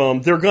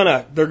interim, they're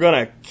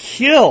gonna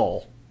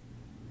kill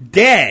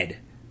dead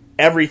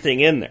everything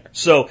in there.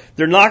 So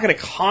they're not going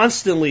to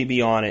constantly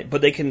be on it,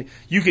 but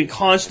you can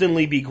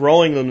constantly be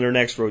growing them in their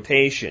next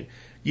rotation.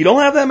 You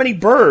don't have that many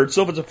birds,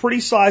 so if it's a pretty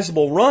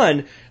sizable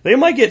run, they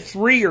might get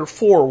 3 or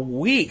 4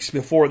 weeks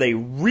before they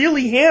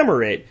really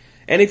hammer it.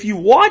 And if you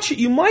watch it,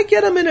 you might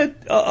get them in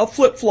a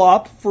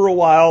flip-flop for a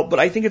while, but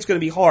I think it's going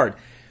to be hard.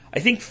 I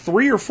think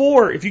 3 or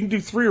 4, if you can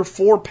do 3 or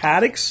 4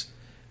 paddocks,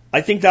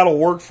 I think that'll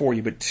work for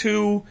you. But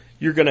 2,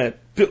 you're going to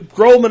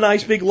grow them a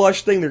nice big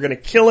lush thing. They're going to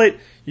kill it.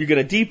 You're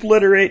going to deep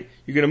litter it.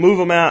 You're going to move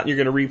them out, and you're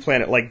going to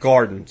replant it like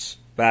gardens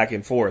back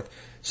and forth.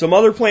 Some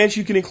other plants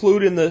you can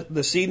include in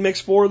the seed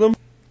mix for them: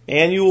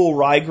 annual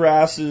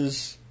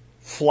ryegrasses,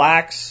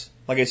 flax,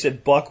 like I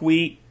said,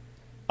 buckwheat,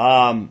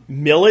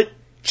 millet,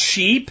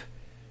 cheap,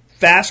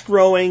 fast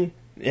growing,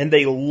 and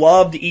they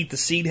love to eat the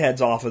seed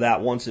heads off of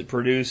that once it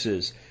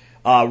produces.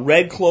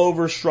 Red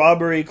clover,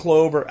 strawberry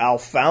clover,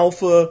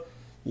 alfalfa,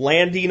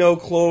 Landino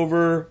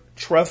clover,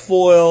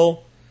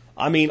 trefoil.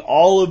 I mean,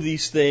 all of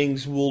these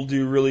things will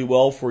do really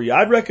well for you.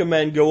 I'd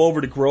recommend go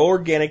over to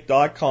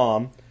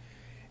groworganic.com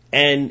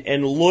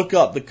and look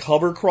up the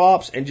cover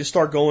crops and just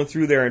start going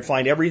through there and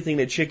find everything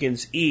that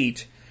chickens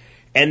eat,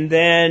 and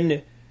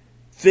then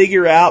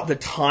figure out the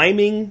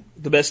timing,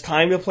 the best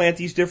time to plant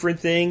these different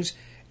things,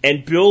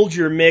 and build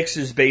your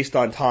mixes based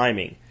on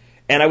timing.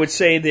 And I would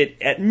say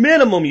that at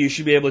minimum you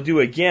should be able to do,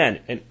 again,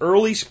 an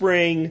early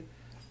spring,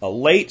 a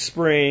late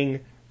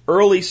spring,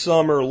 early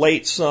summer,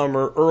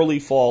 early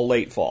fall,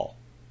 late fall.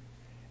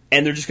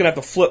 And they're just going to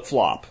have to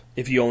flip-flop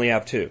if you only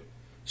have two.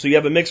 So you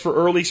have a mix for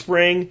early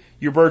spring,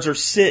 your birds are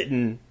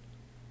sitting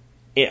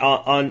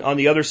on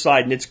the other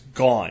side and it's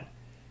gone.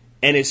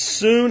 And as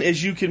soon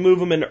as you can move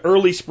them into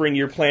early spring,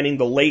 you're planting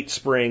the late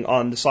spring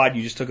on the side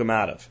you just took them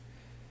out of.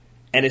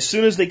 And as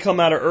soon as they come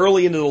out of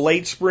early into the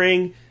late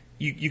spring,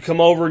 you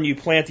come over and you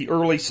plant the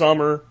early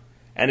summer.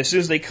 And as soon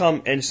as they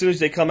come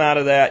out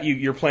of that,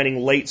 you're planting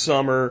late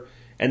summer,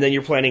 and then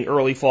you're planting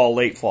early fall,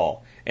 late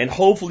fall. And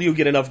hopefully you'll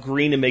get enough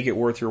green to make it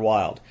worth your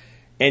while.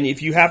 And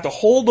if you have to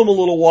hold them a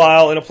little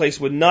while in a place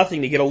with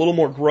nothing to get a little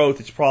more growth,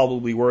 it's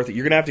probably worth it.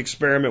 You're going to have to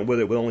experiment with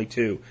it with only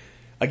two.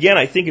 Again,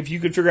 I think if you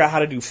could figure out how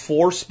to do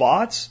 4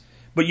 spots,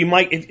 but you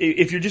might,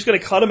 if you're just going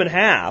to cut them in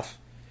half,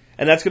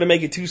 and that's going to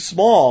make it too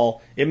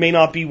small, it may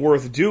not be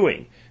worth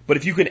doing. But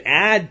if you can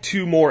add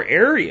 2 more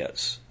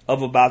areas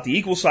of about the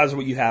equal size of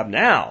what you have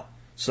now,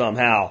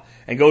 somehow,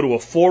 and go to a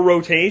 4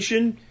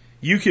 rotation,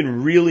 you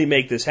can really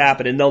make this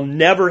happen. And they'll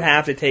never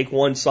have to take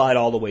one side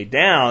all the way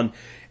down,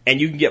 and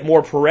you can get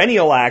more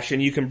perennial action.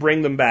 You can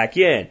bring them back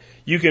in.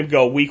 You can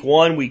go week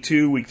 1, week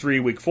 2, week 3,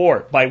 week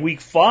 4. By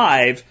week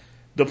 5,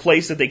 the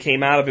place that they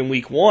came out of in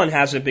week 1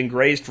 hasn't been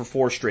grazed for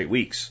 4 straight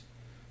weeks.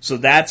 So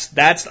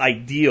that's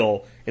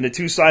ideal. In a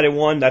 2-sided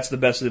one, that's the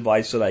best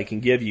advice that I can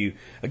give you.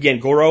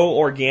 Again,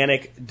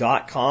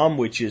 groworganic.com,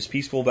 which is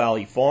Peaceful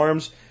Valley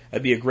Farms.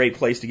 That'd be a great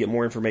place to get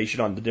more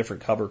information on the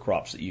different cover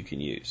crops that you can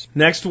use.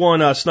 Next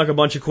one snuck a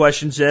bunch of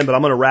questions in, but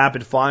I'm going to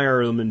rapid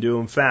fire them and do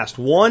them fast.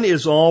 One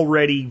is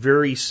already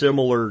very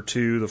similar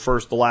to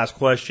the last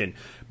question,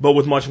 but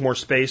with much more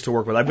space to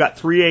work with. I've got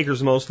 3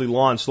 acres, mostly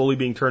lawn, slowly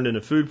being turned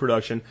into food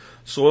production.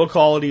 Soil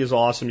quality is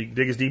awesome. You can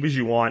dig as deep as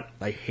you want.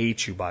 I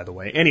hate you, by the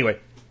way. Anyway,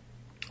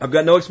 I've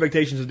got no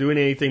expectations of doing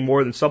anything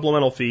more than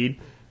supplemental feed.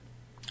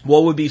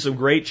 What would be some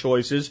great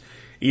choices,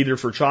 either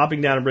for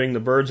chopping down and bringing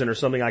the birds in or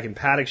something I can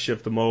paddock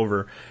shift them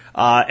over?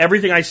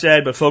 Everything I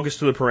said, but focus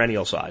to the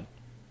perennial side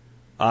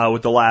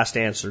with the last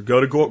answer. Go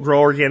to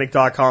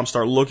groworganic.com,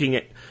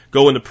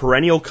 go into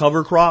perennial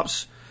cover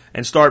crops,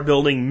 and start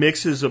building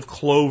mixes of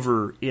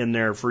clover in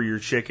there for your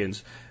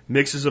chickens.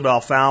 Mixes of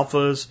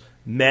alfalfas,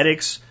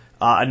 medics.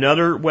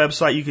 Another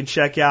website you can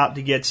check out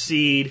to get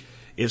seed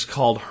is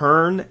called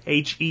Hern,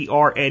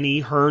 H-E-R-N-E,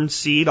 Hern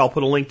Seed. I'll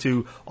put a link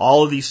to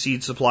all of these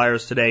seed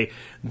suppliers today.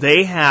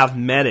 They have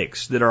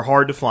medics that are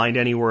hard to find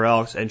anywhere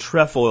else and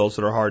trefoils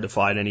that are hard to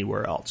find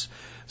anywhere else.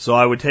 So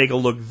I would take a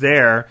look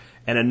there.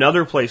 And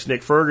another place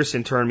Nick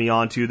Ferguson turned me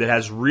on to that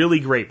has really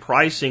great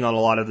pricing on a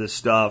lot of this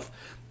stuff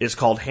is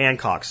called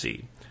Hancock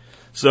Seed.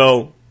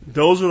 So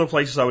those are the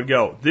places I would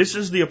go. This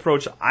is the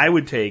approach I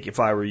would take if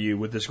I were you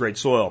with this great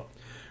soil.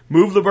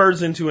 Move the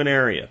birds into an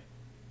area.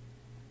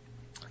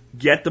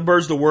 Get the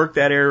birds to work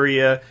that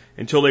area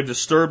until they've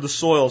disturbed the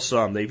soil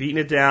some. They've eaten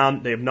it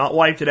down. They have not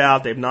wiped it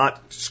out. They've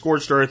not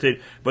scorched earthed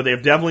it, but they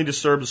have definitely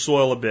disturbed the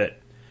soil a bit.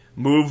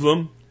 Move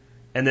them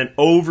and then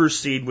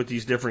overseed with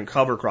these different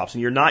cover crops.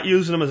 And you're not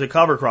using them as a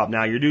cover crop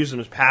now. You're using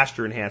them as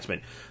pasture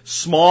enhancement.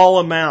 Small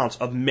amounts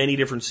of many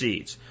different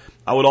seeds.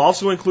 I would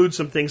also include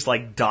some things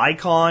like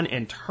daikon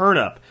and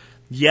turnip.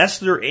 Yes,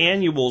 they're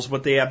annuals,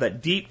 but they have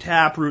that deep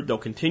taproot. They'll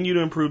continue to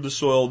improve the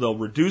soil. They'll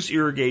reduce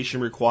irrigation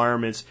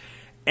requirements.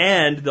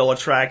 And they'll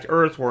attract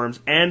earthworms,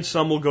 and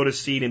some will go to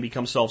seed and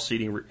become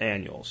self-seeding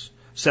annuals,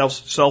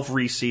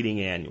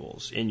 self-reseeding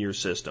annuals in your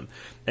system.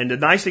 And the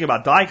nice thing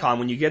about daikon,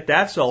 when you get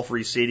that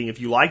self-reseeding,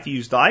 if you like to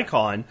use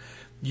daikon,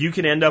 you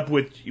can end up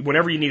with,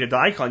 whenever you need a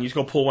daikon, you just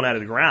go pull one out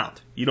of the ground.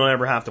 You don't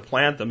ever have to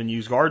plant them and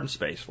use garden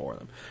space for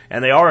them.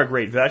 And they are a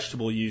great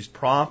vegetable used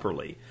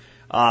properly.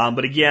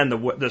 But again,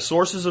 the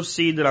sources of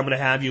seed that I'm going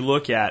to have you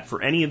look at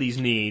for any of these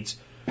needs,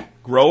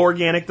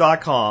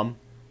 groworganic.com,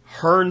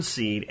 Hern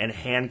Seed, and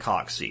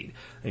Hancock Seed.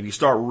 And if you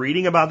start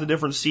reading about the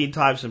different seed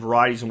types and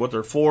varieties and what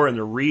they're for and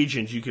their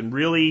regions, you can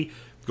really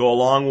go a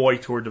long way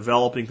toward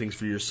developing things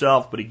for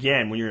yourself. But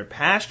again, when you're in a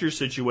pasture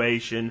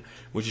situation,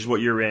 which is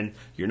what you're in,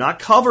 you're not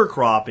cover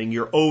cropping,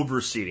 you're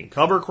overseeding.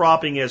 Cover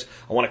cropping is,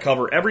 I want to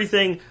cover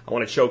everything, I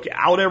want to choke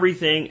out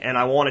everything, and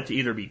I want it to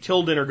either be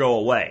tilled in or go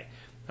away.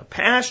 A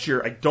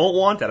pasture, I don't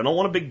want that. I don't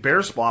want a big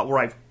bare spot where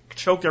I've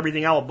choked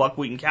everything out with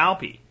buckwheat and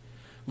cowpea.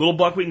 Little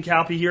buckwheat and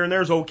cowpea here and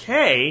there is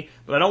okay,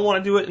 but I don't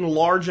want to do it in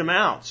large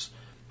amounts.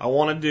 I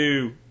want to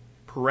do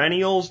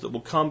perennials that will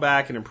come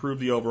back and improve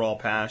the overall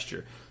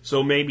pasture.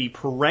 So maybe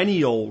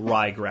perennial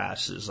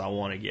ryegrasses I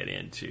want to get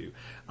into,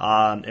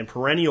 and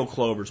perennial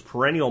clovers,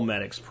 perennial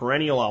medics,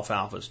 perennial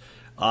alfalfas.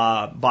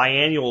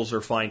 Biennials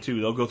are fine too.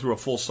 They'll go through a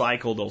full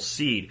cycle. They'll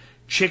seed.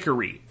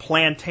 Chicory,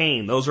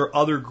 plantain, those are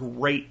other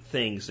great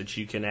things that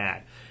you can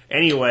add.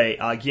 Anyway,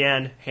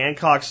 again,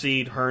 Hancock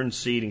Seed, Hearn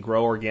Seed, and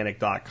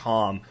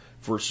GrowOrganic.com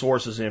for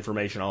sources and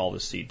information on all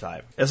this seed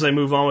type. As I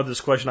move on with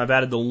this question, I've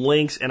added the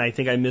links, and I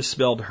think I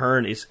misspelled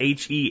Hearn. It's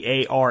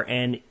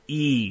Hearne,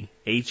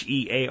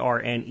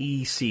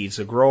 Hearne seeds.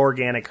 So Grow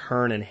Organic,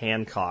 Hearn, and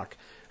Hancock.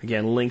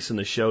 Again, links in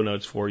the show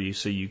notes for you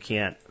so you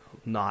can't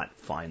not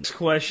find them.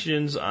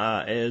 Questions,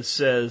 it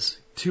says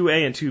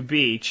 2A and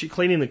 2B,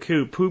 cleaning the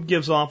coop. Poop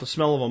gives off a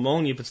smell of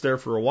ammonia if it's there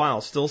for a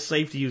while. Still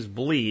safe to use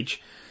bleach.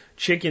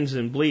 Chickens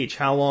and bleach,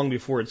 how long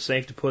before it's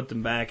safe to put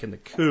them back in the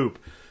coop?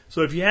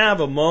 So if you have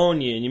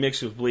ammonia and you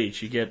mix it with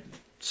bleach, you get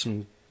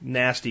some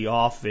nasty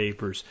off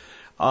vapors.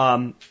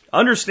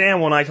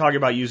 Understand when I talk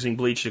about using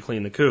bleach to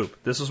clean the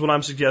coop. This is what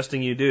I'm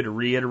suggesting you do to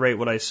reiterate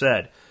what I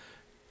said.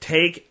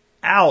 Take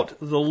out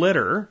the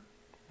litter,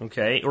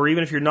 okay? Or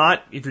even if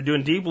you're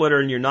doing deep litter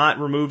and you're not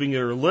removing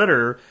your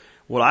litter,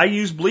 what I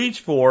use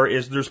bleach for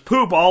is there's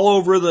poop all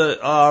over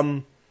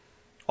the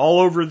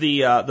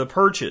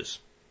perches.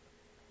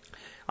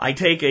 I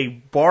take a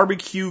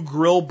barbecue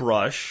grill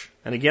brush,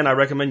 and again, I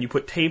recommend you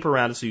put tape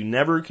around it so you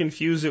never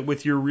confuse it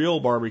with your real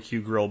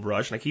barbecue grill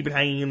brush, and I keep it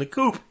hanging in the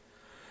coop.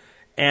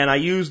 And I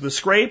use the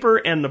scraper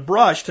and the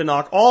brush to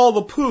knock all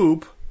the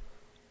poop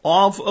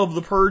off of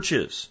the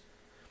perches.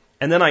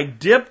 And then I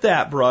dip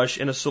that brush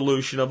in a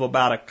solution of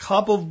about a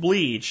cup of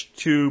bleach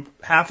to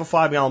half a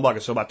 5-gallon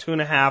bucket, so about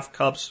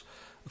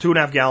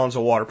 2.5 gallons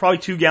of water, probably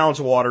 2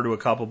 gallons of water to a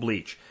cup of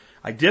bleach.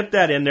 I dip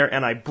that in there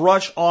and I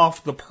brush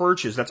off the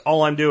perches. That's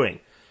all I'm doing.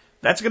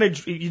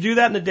 You do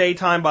that in the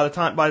daytime. By the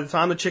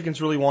time the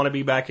chickens really want to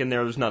be back in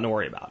there, there's nothing to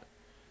worry about.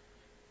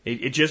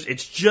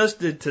 It's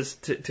just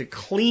to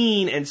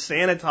clean and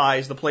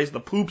sanitize the place the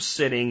poop's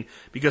sitting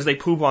because they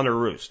poop on their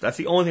roost. That's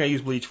the only thing I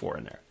use bleach for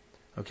in there.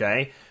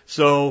 Okay?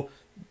 So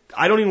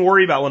I don't even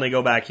worry about when they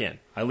go back in.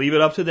 I leave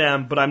it up to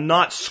them, but I'm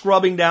not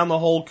scrubbing down the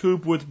whole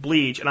coop with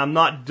bleach, and I'm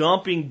not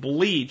dumping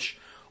bleach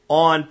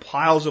on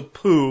piles of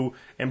poo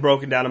and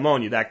broken down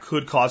ammonia. That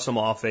could cause some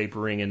off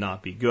vaporing and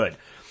not be good.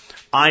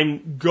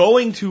 I'm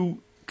going to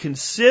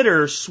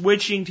consider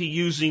switching to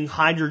using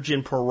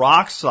hydrogen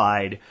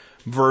peroxide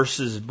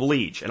versus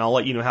bleach, and I'll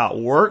let you know how it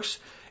works.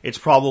 It's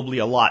probably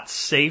a lot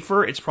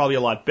safer, it's probably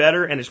a lot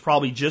better, and it's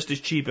probably just as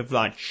cheap, if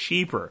not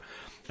cheaper.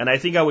 And I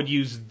think I would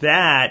use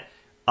that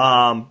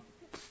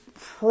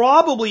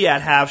probably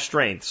at half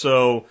strength.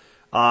 So,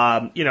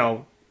 a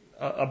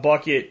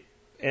bucket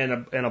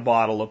and a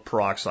bottle of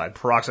peroxide.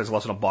 Peroxide is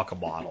less than $1 a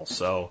bottle.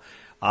 So,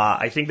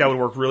 I think that would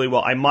work really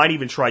well. I might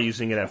even try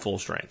using it at full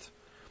strength.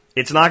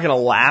 It's not going to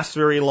last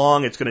very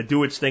long. It's going to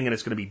do its thing and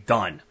it's going to be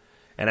done.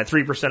 And at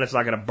 3%, it's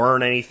not going to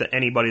burn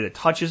anybody that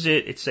touches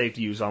it. It's safe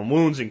to use on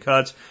wounds and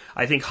cuts.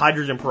 I think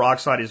hydrogen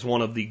peroxide is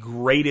one of the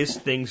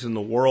greatest things in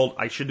the world.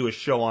 I should do a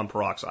show on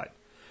peroxide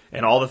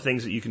and all the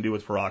things that you can do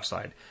with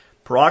peroxide.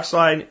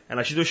 Peroxide, and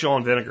I should do a show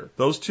on vinegar.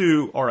 Those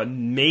two are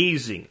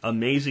amazing,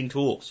 amazing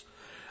tools.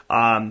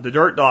 The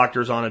Dirt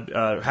Doctors on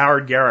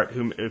Howard Garrett,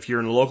 whom if you're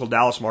in the local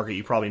Dallas market,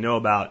 you probably know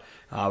about,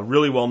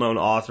 really well-known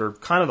author,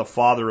 kind of the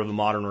father of the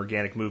modern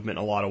organic movement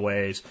in a lot of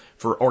ways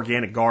for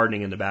organic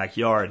gardening in the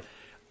backyard.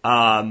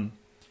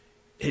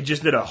 He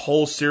just did a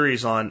whole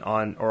series or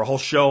a whole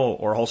show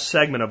or a whole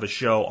segment of a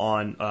show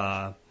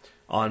on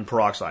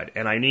peroxide.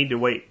 And I need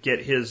to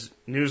get his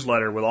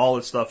newsletter with all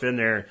this stuff in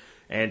there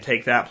and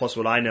take that plus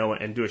what I know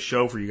and do a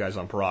show for you guys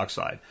on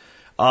peroxide.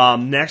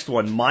 Next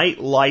one, mite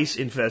lice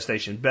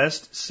infestation.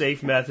 Best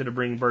safe method of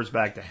bringing birds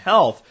back to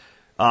health.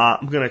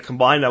 I'm going to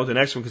combine that with the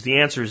next one because the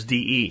answer is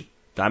DE,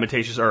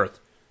 diatomaceous earth.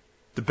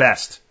 The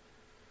best.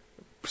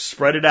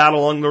 Spread it out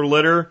along their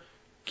litter.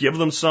 Give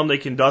them some they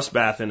can dust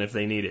bath in if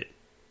they need it.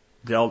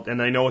 And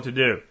they know what to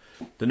do.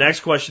 The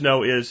next question,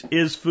 though, is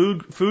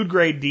food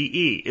grade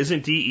DE?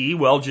 Isn't DE,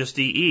 well, just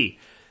DE?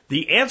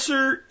 The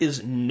answer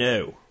is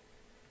no.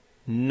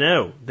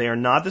 No, they are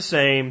not the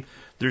same.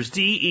 There's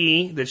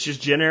DE, that's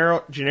just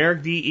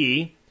generic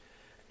DE,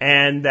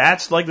 and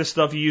that's like the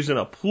stuff you use in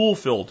a pool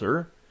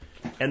filter,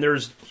 and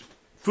there's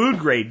food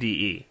grade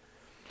DE.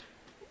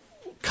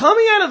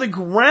 Coming out of the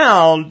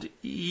ground,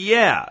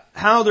 yeah,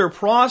 how they're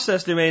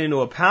processed and made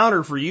into a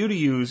powder for you to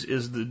use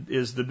is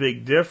the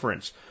big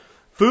difference.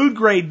 Food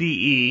grade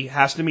DE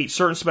has to meet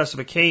certain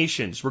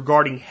specifications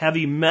regarding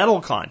heavy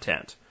metal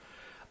content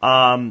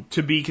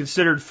to be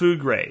considered food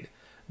grade.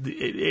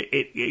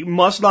 It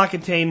must not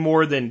contain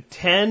more than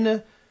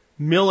 10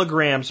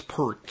 milligrams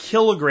per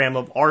kilogram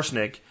of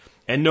arsenic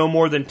and no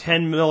more than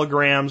 10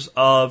 milligrams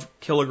of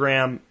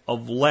kilogram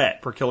of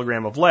lead per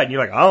kilogram of lead. And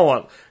you're like, I don't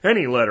want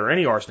any lead or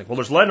any arsenic. Well,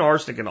 there's lead and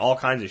arsenic and all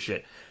kinds of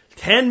shit.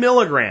 10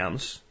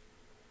 milligrams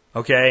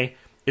okay,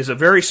 is a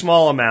very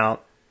small amount.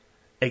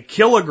 A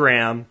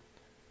kilogram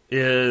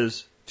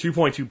is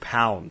 2.2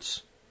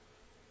 pounds,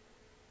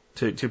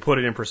 to put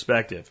it in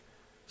perspective.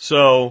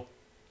 So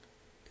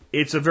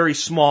it's a very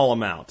small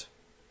amount.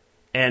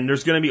 And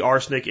there's going to be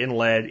arsenic and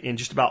lead in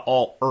just about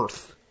all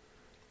earth.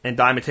 And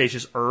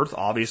diatomaceous earth,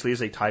 obviously,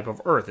 is a type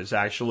of earth. It's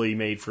actually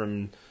made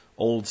from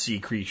old sea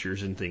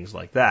creatures and things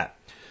like that.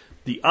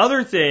 The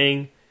other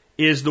thing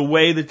is the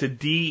way that the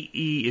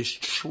DE is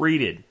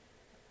treated.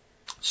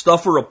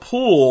 Stuff for a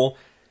pool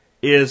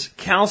is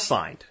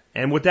calcined.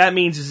 And what that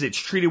means is it's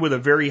treated with a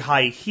very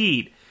high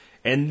heat.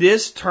 And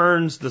this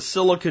turns the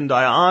silicon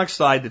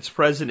dioxide that's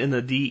present in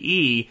the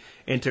DE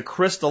into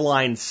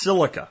crystalline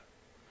silica.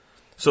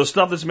 So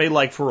stuff that's made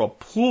like for a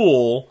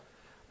pool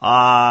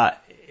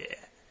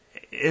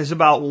is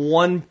about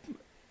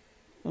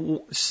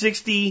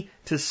 60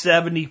 to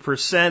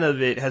 70%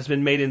 of it has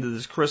been made into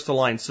this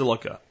crystalline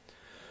silica.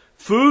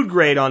 Food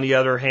grade, on the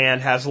other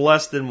hand, has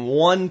less than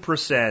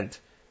 1%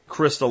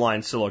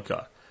 crystalline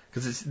silica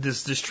because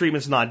this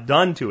treatment's not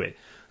done to it.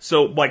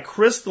 So by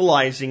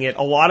crystallizing it,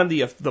 a lot of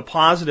the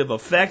positive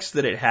effects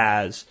that it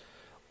has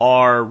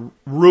are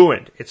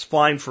ruined. It's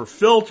fine for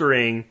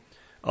filtering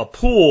a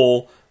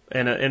pool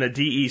and a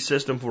DE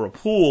system for a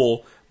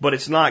pool, but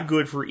it's not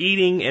good for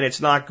eating and it's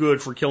not good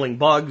for killing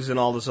bugs and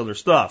all this other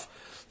stuff.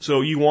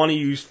 So you want to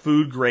use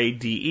food grade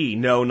DE.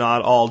 No,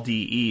 not all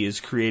DE is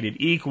created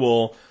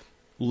equal.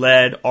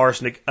 Lead,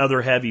 arsenic,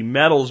 other heavy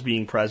metals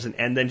being present,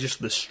 and then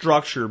just the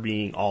structure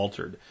being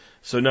altered.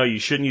 So no, you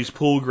shouldn't use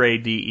pool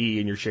grade DE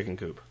in your chicken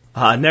coop.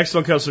 Next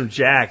one comes from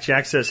Jack.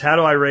 Jack says, how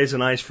do I raise a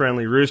nice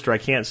friendly rooster? I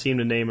can't seem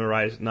to name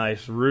a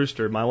nice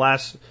rooster. My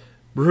last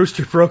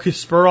rooster broke his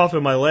spur off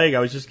in my leg. I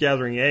was just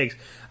gathering eggs.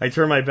 I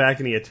turned my back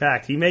and he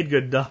attacked. He made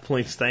good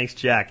dumplings. Thanks,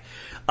 Jack.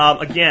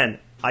 Again,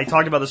 I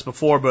talked about this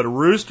before, but a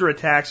rooster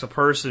attacks a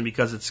person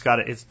because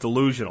it's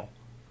delusional.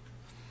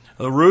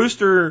 A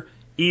rooster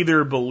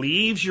either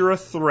believes you're a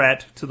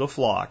threat to the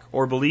flock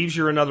or believes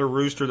you're another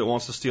rooster that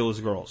wants to steal his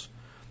girls.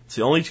 It's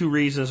the only two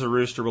reasons a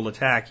rooster will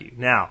attack you.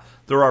 Now,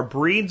 there are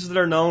breeds that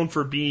are known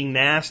for being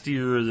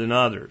nastier than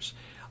others.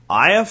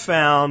 I have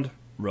found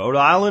Rhode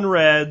Island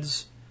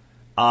Reds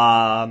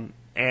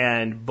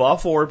and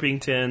Buff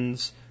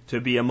Orpingtons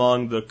to be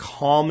among the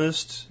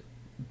calmest,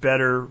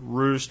 better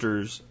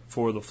roosters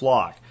for the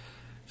flock.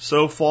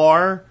 So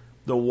far,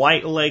 the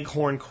white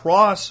leghorn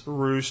cross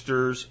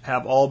roosters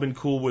have all been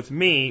cool with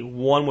me.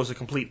 One was a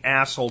complete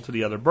asshole to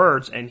the other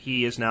birds, and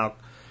he is now,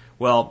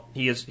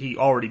 he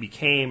already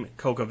became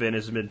Cocovin,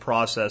 has been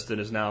processed and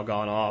has now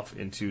gone off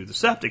into the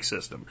septic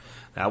system.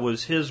 That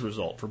was his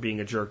result for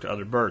being a jerk to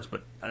other birds,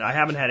 but I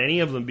haven't had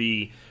any of them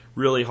be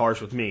really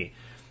harsh with me.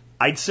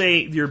 I'd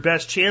say your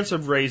best chance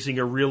of raising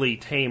a really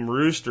tame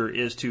rooster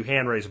is to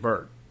hand raise a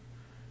bird.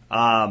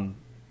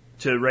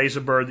 To raise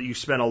a bird that you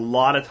spend a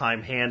lot of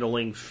time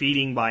handling,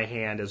 feeding by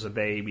hand as a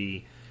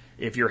baby,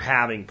 if you're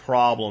having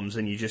problems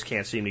and you just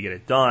can't seem to get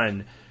it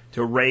done,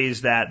 to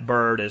raise that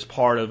bird as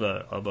part of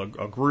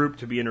a group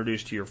to be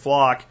introduced to your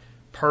flock,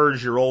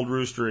 purge your old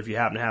rooster if you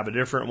happen to have a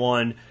different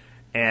one,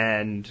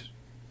 and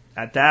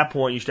at that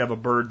point you should have a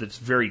bird that's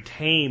very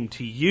tame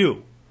to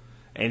you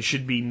and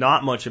should be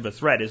not much of a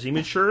threat. As he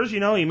matures, he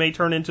may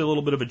turn into a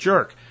little bit of a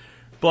jerk.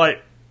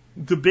 But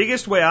the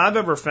biggest way I've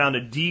ever found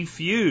to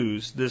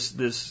defuse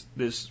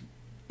this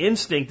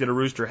instinct that a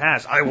rooster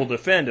has, I will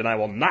defend and I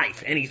will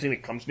knife anything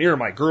that comes near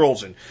my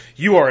girls, and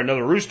you are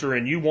another rooster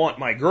and you want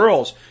my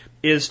girls,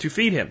 is to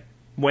feed him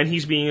when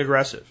he's being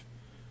aggressive.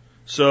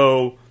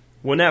 So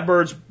when that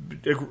bird's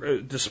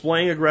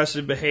displaying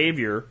aggressive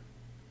behavior,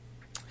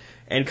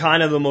 and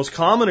kind of the most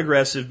common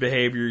aggressive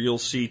behavior you'll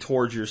see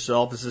towards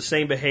yourself is the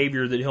same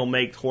behavior that he'll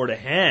make toward a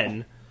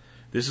hen.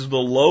 This is the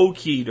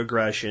low-keyed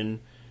aggression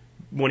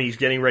when he's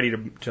getting ready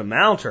to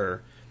mount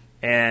her.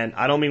 And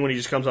I don't mean when he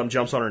just comes up and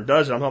jumps on her and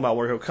does it. I'm talking about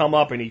where he'll come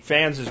up and he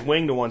fans his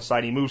wing to one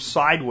side, he moves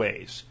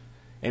sideways,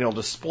 and he'll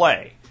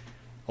display.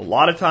 A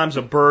lot of times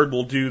a bird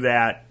will do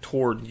that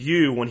toward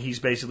you when he's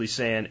basically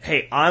saying,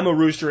 hey, I'm a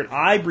rooster and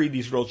I breed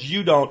these girls,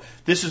 you don't.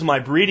 This is my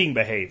breeding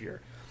behavior.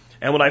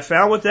 And what I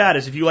found with that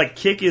is if you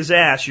kick his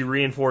ass, you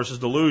reinforce his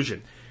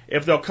delusion.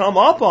 If they'll come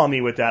up on me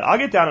with that, I'll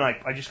get down and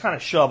I just kind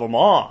of shove them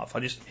off.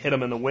 I just hit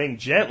them in the wing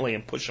gently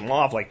and push them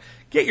off.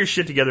 Get your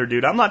shit together,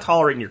 dude. I'm not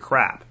tolerating your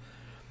crap.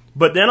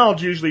 But then I'll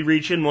usually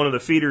reach in one of the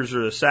feeders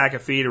or a sack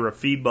of feed or a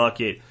feed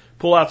bucket,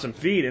 pull out some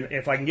feed, and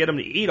if I can get them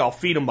to eat, I'll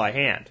feed them by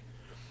hand.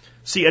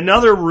 See,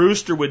 another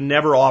rooster would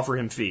never offer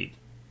him feed.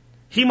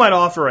 He might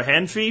offer a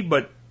hen feed,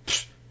 but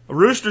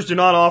roosters do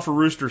not offer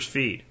roosters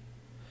feed.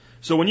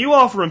 So when you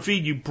offer him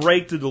feed, you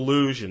break the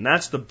delusion.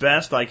 That's the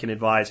best I can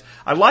advise.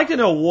 I'd like to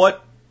know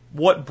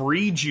what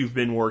breeds you've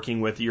been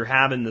working with that you're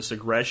having this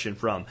aggression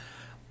from.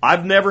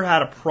 I've never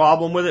had a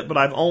problem with it, but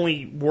I've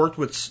only worked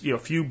with a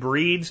few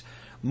breeds.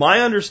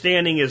 My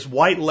understanding is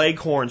white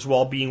leghorns,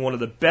 while being one of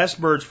the best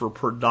birds for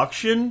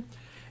production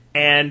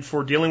and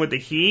for dealing with the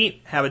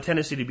heat, have a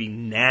tendency to be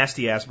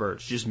nasty-ass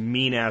birds, just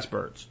mean-ass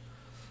birds.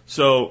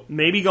 So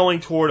maybe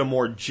going toward a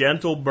more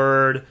gentle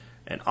bird,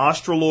 an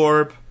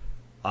Australorp,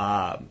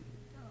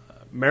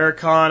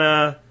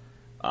 Americana,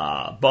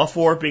 Buff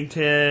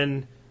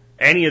Orpington,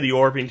 any of the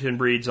Orpington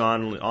breeds,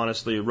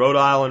 honestly, Rhode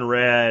Island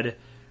Red,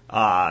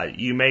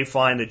 you may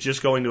find that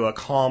just going to a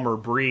calmer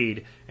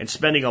breed and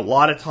spending a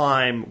lot of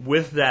time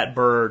with that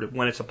bird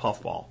when it's a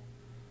puffball.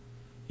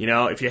 You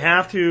know, if you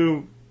have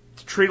to,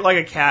 treat it like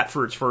a cat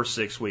for its first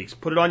 6 weeks.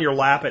 Put it on your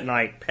lap at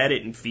night, pet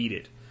it, and feed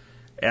it.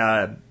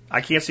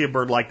 I can't see a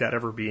bird like that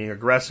ever being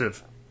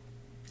aggressive.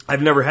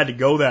 I've never had to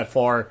go that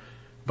far,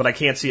 but I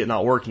can't see it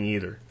not working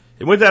either.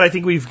 And with that, I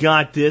think we've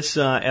got this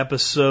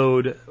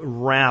episode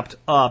wrapped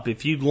up.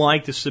 If you'd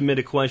like to submit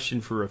a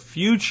question for a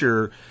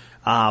future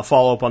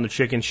follow-up on the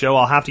chicken show,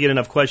 I'll have to get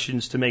enough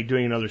questions to make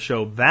doing another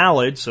show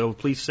valid, so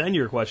please send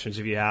your questions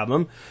if you have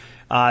them.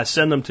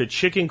 Send them to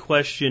Chicken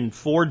Question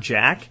for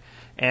Jack,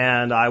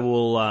 and I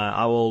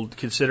will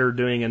consider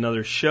doing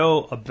another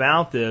show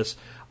about this.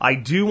 I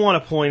do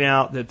want to point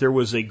out that there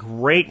was a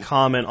great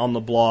comment on the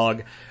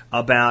blog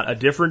about a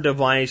different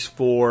device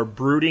for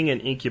brooding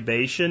and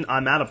incubation.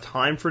 I'm out of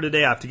time for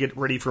today. I have to get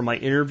ready for my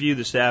interview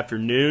this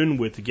afternoon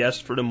with the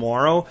guest for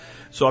tomorrow,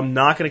 so I'm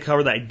not going to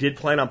cover that. I did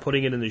plan on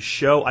putting it in the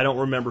show. I don't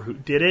remember who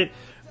did it,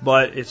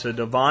 but it's a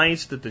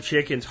device that the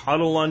chickens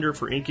huddle under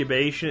for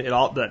incubation.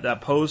 That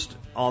post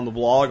on the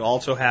blog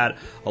also had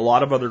a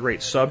lot of other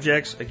great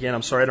subjects. Again,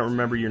 I'm sorry I don't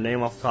remember your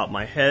name off the top of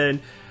my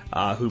head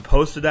who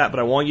posted that, but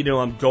I want you to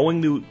know I'm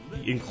going to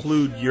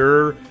include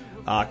your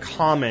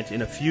comment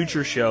in a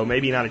future show,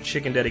 maybe not a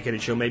chicken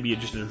dedicated show, maybe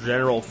just a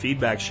general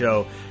feedback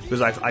show,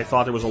 because I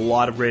thought there was a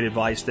lot of great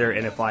advice there,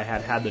 and if I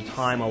had the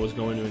time, I was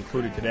going to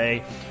include it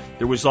today.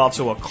 There was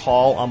also a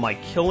call on my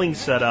killing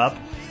setup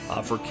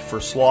for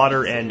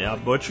slaughter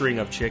and butchering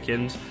of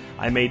chickens.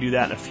 I may do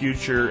that in a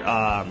future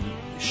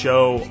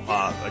show,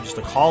 just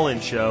a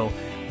call-in show,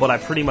 but I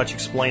pretty much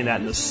explained that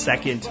in the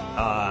second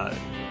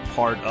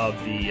part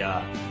of the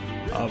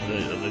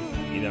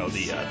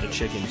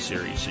chicken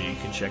series, so you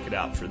can check it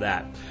out for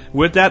that.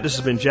 With that, this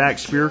has been Jack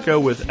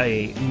Spirko with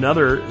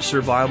another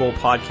survival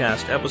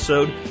podcast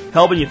episode,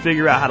 helping you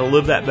figure out how to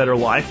live that better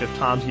life if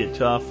times get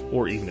tough,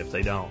 or even if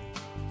they don't.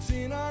 It's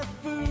in our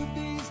food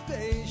these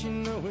days, you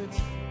know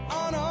it's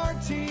on our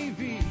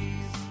TVs.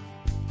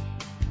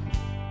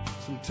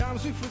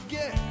 Sometimes we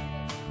forget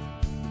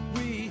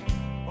we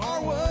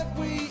are what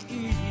we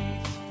eat.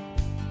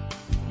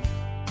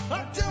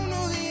 I don't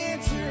know the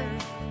answer.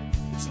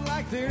 It's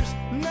like there's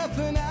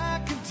nothing I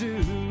can do.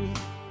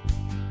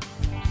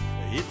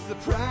 It's the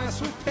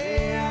price we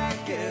pay, I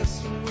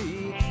guess, when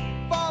we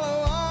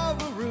follow all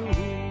the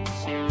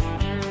rules.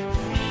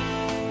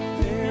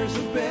 There's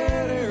a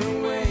better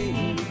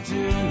way to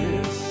do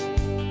this.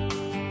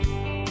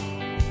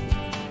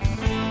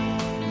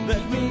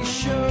 Let me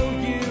show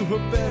you a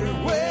better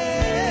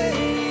way.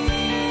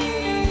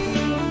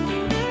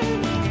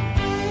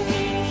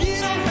 You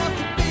don't have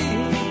to be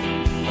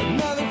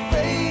another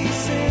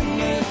face in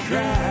the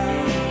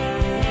crowd.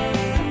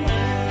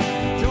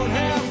 Don't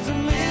have to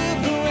live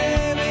the way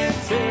they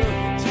tell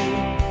you to.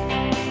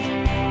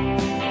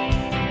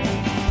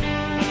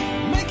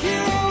 Make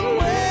your own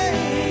way,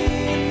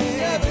 and the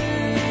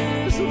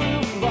others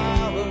will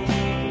follow.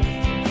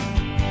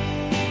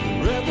 The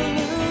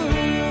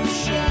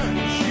revolution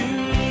is you.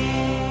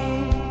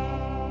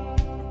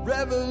 The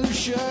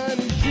revolution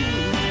is you.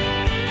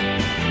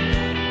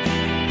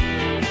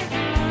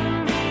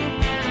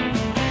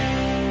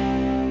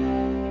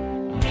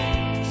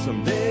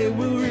 Someday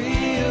we'll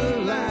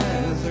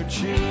realize our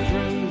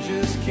children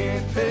just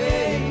can't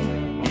pay.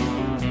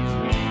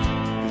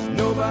 'Cause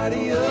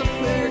nobody up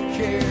there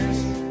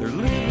cares. They're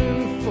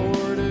living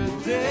for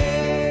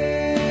today.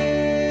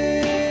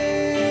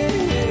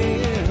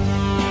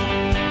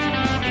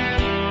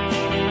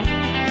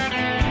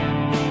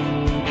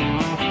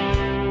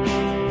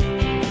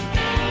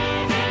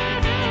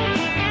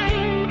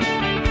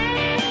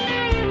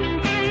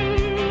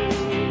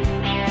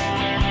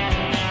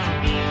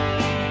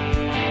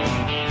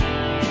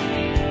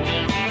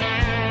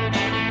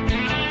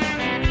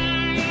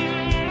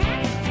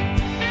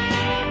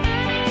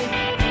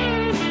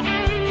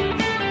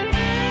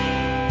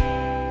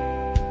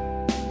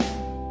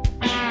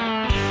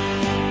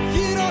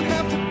 You don't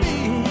have to be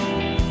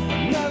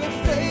another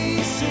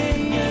face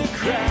in the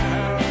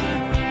crowd.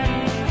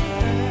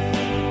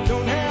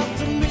 Don't have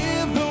to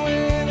live the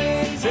way they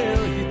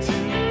tell you to.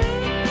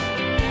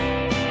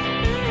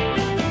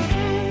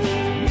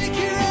 Make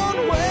your own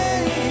way,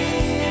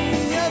 and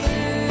the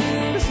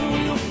others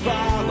will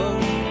follow.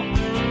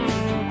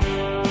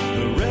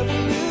 The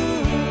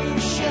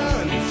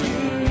revolution is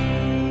you.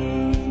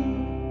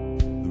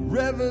 The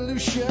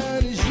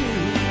revolution is you.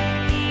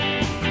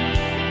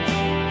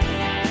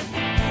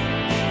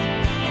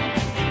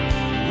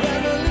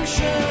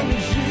 Revolution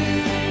is you.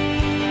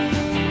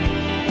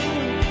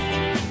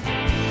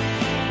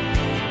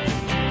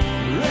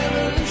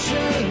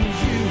 Revolution is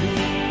you.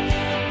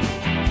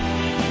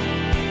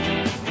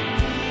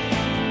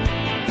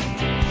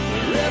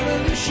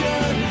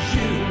 Revolution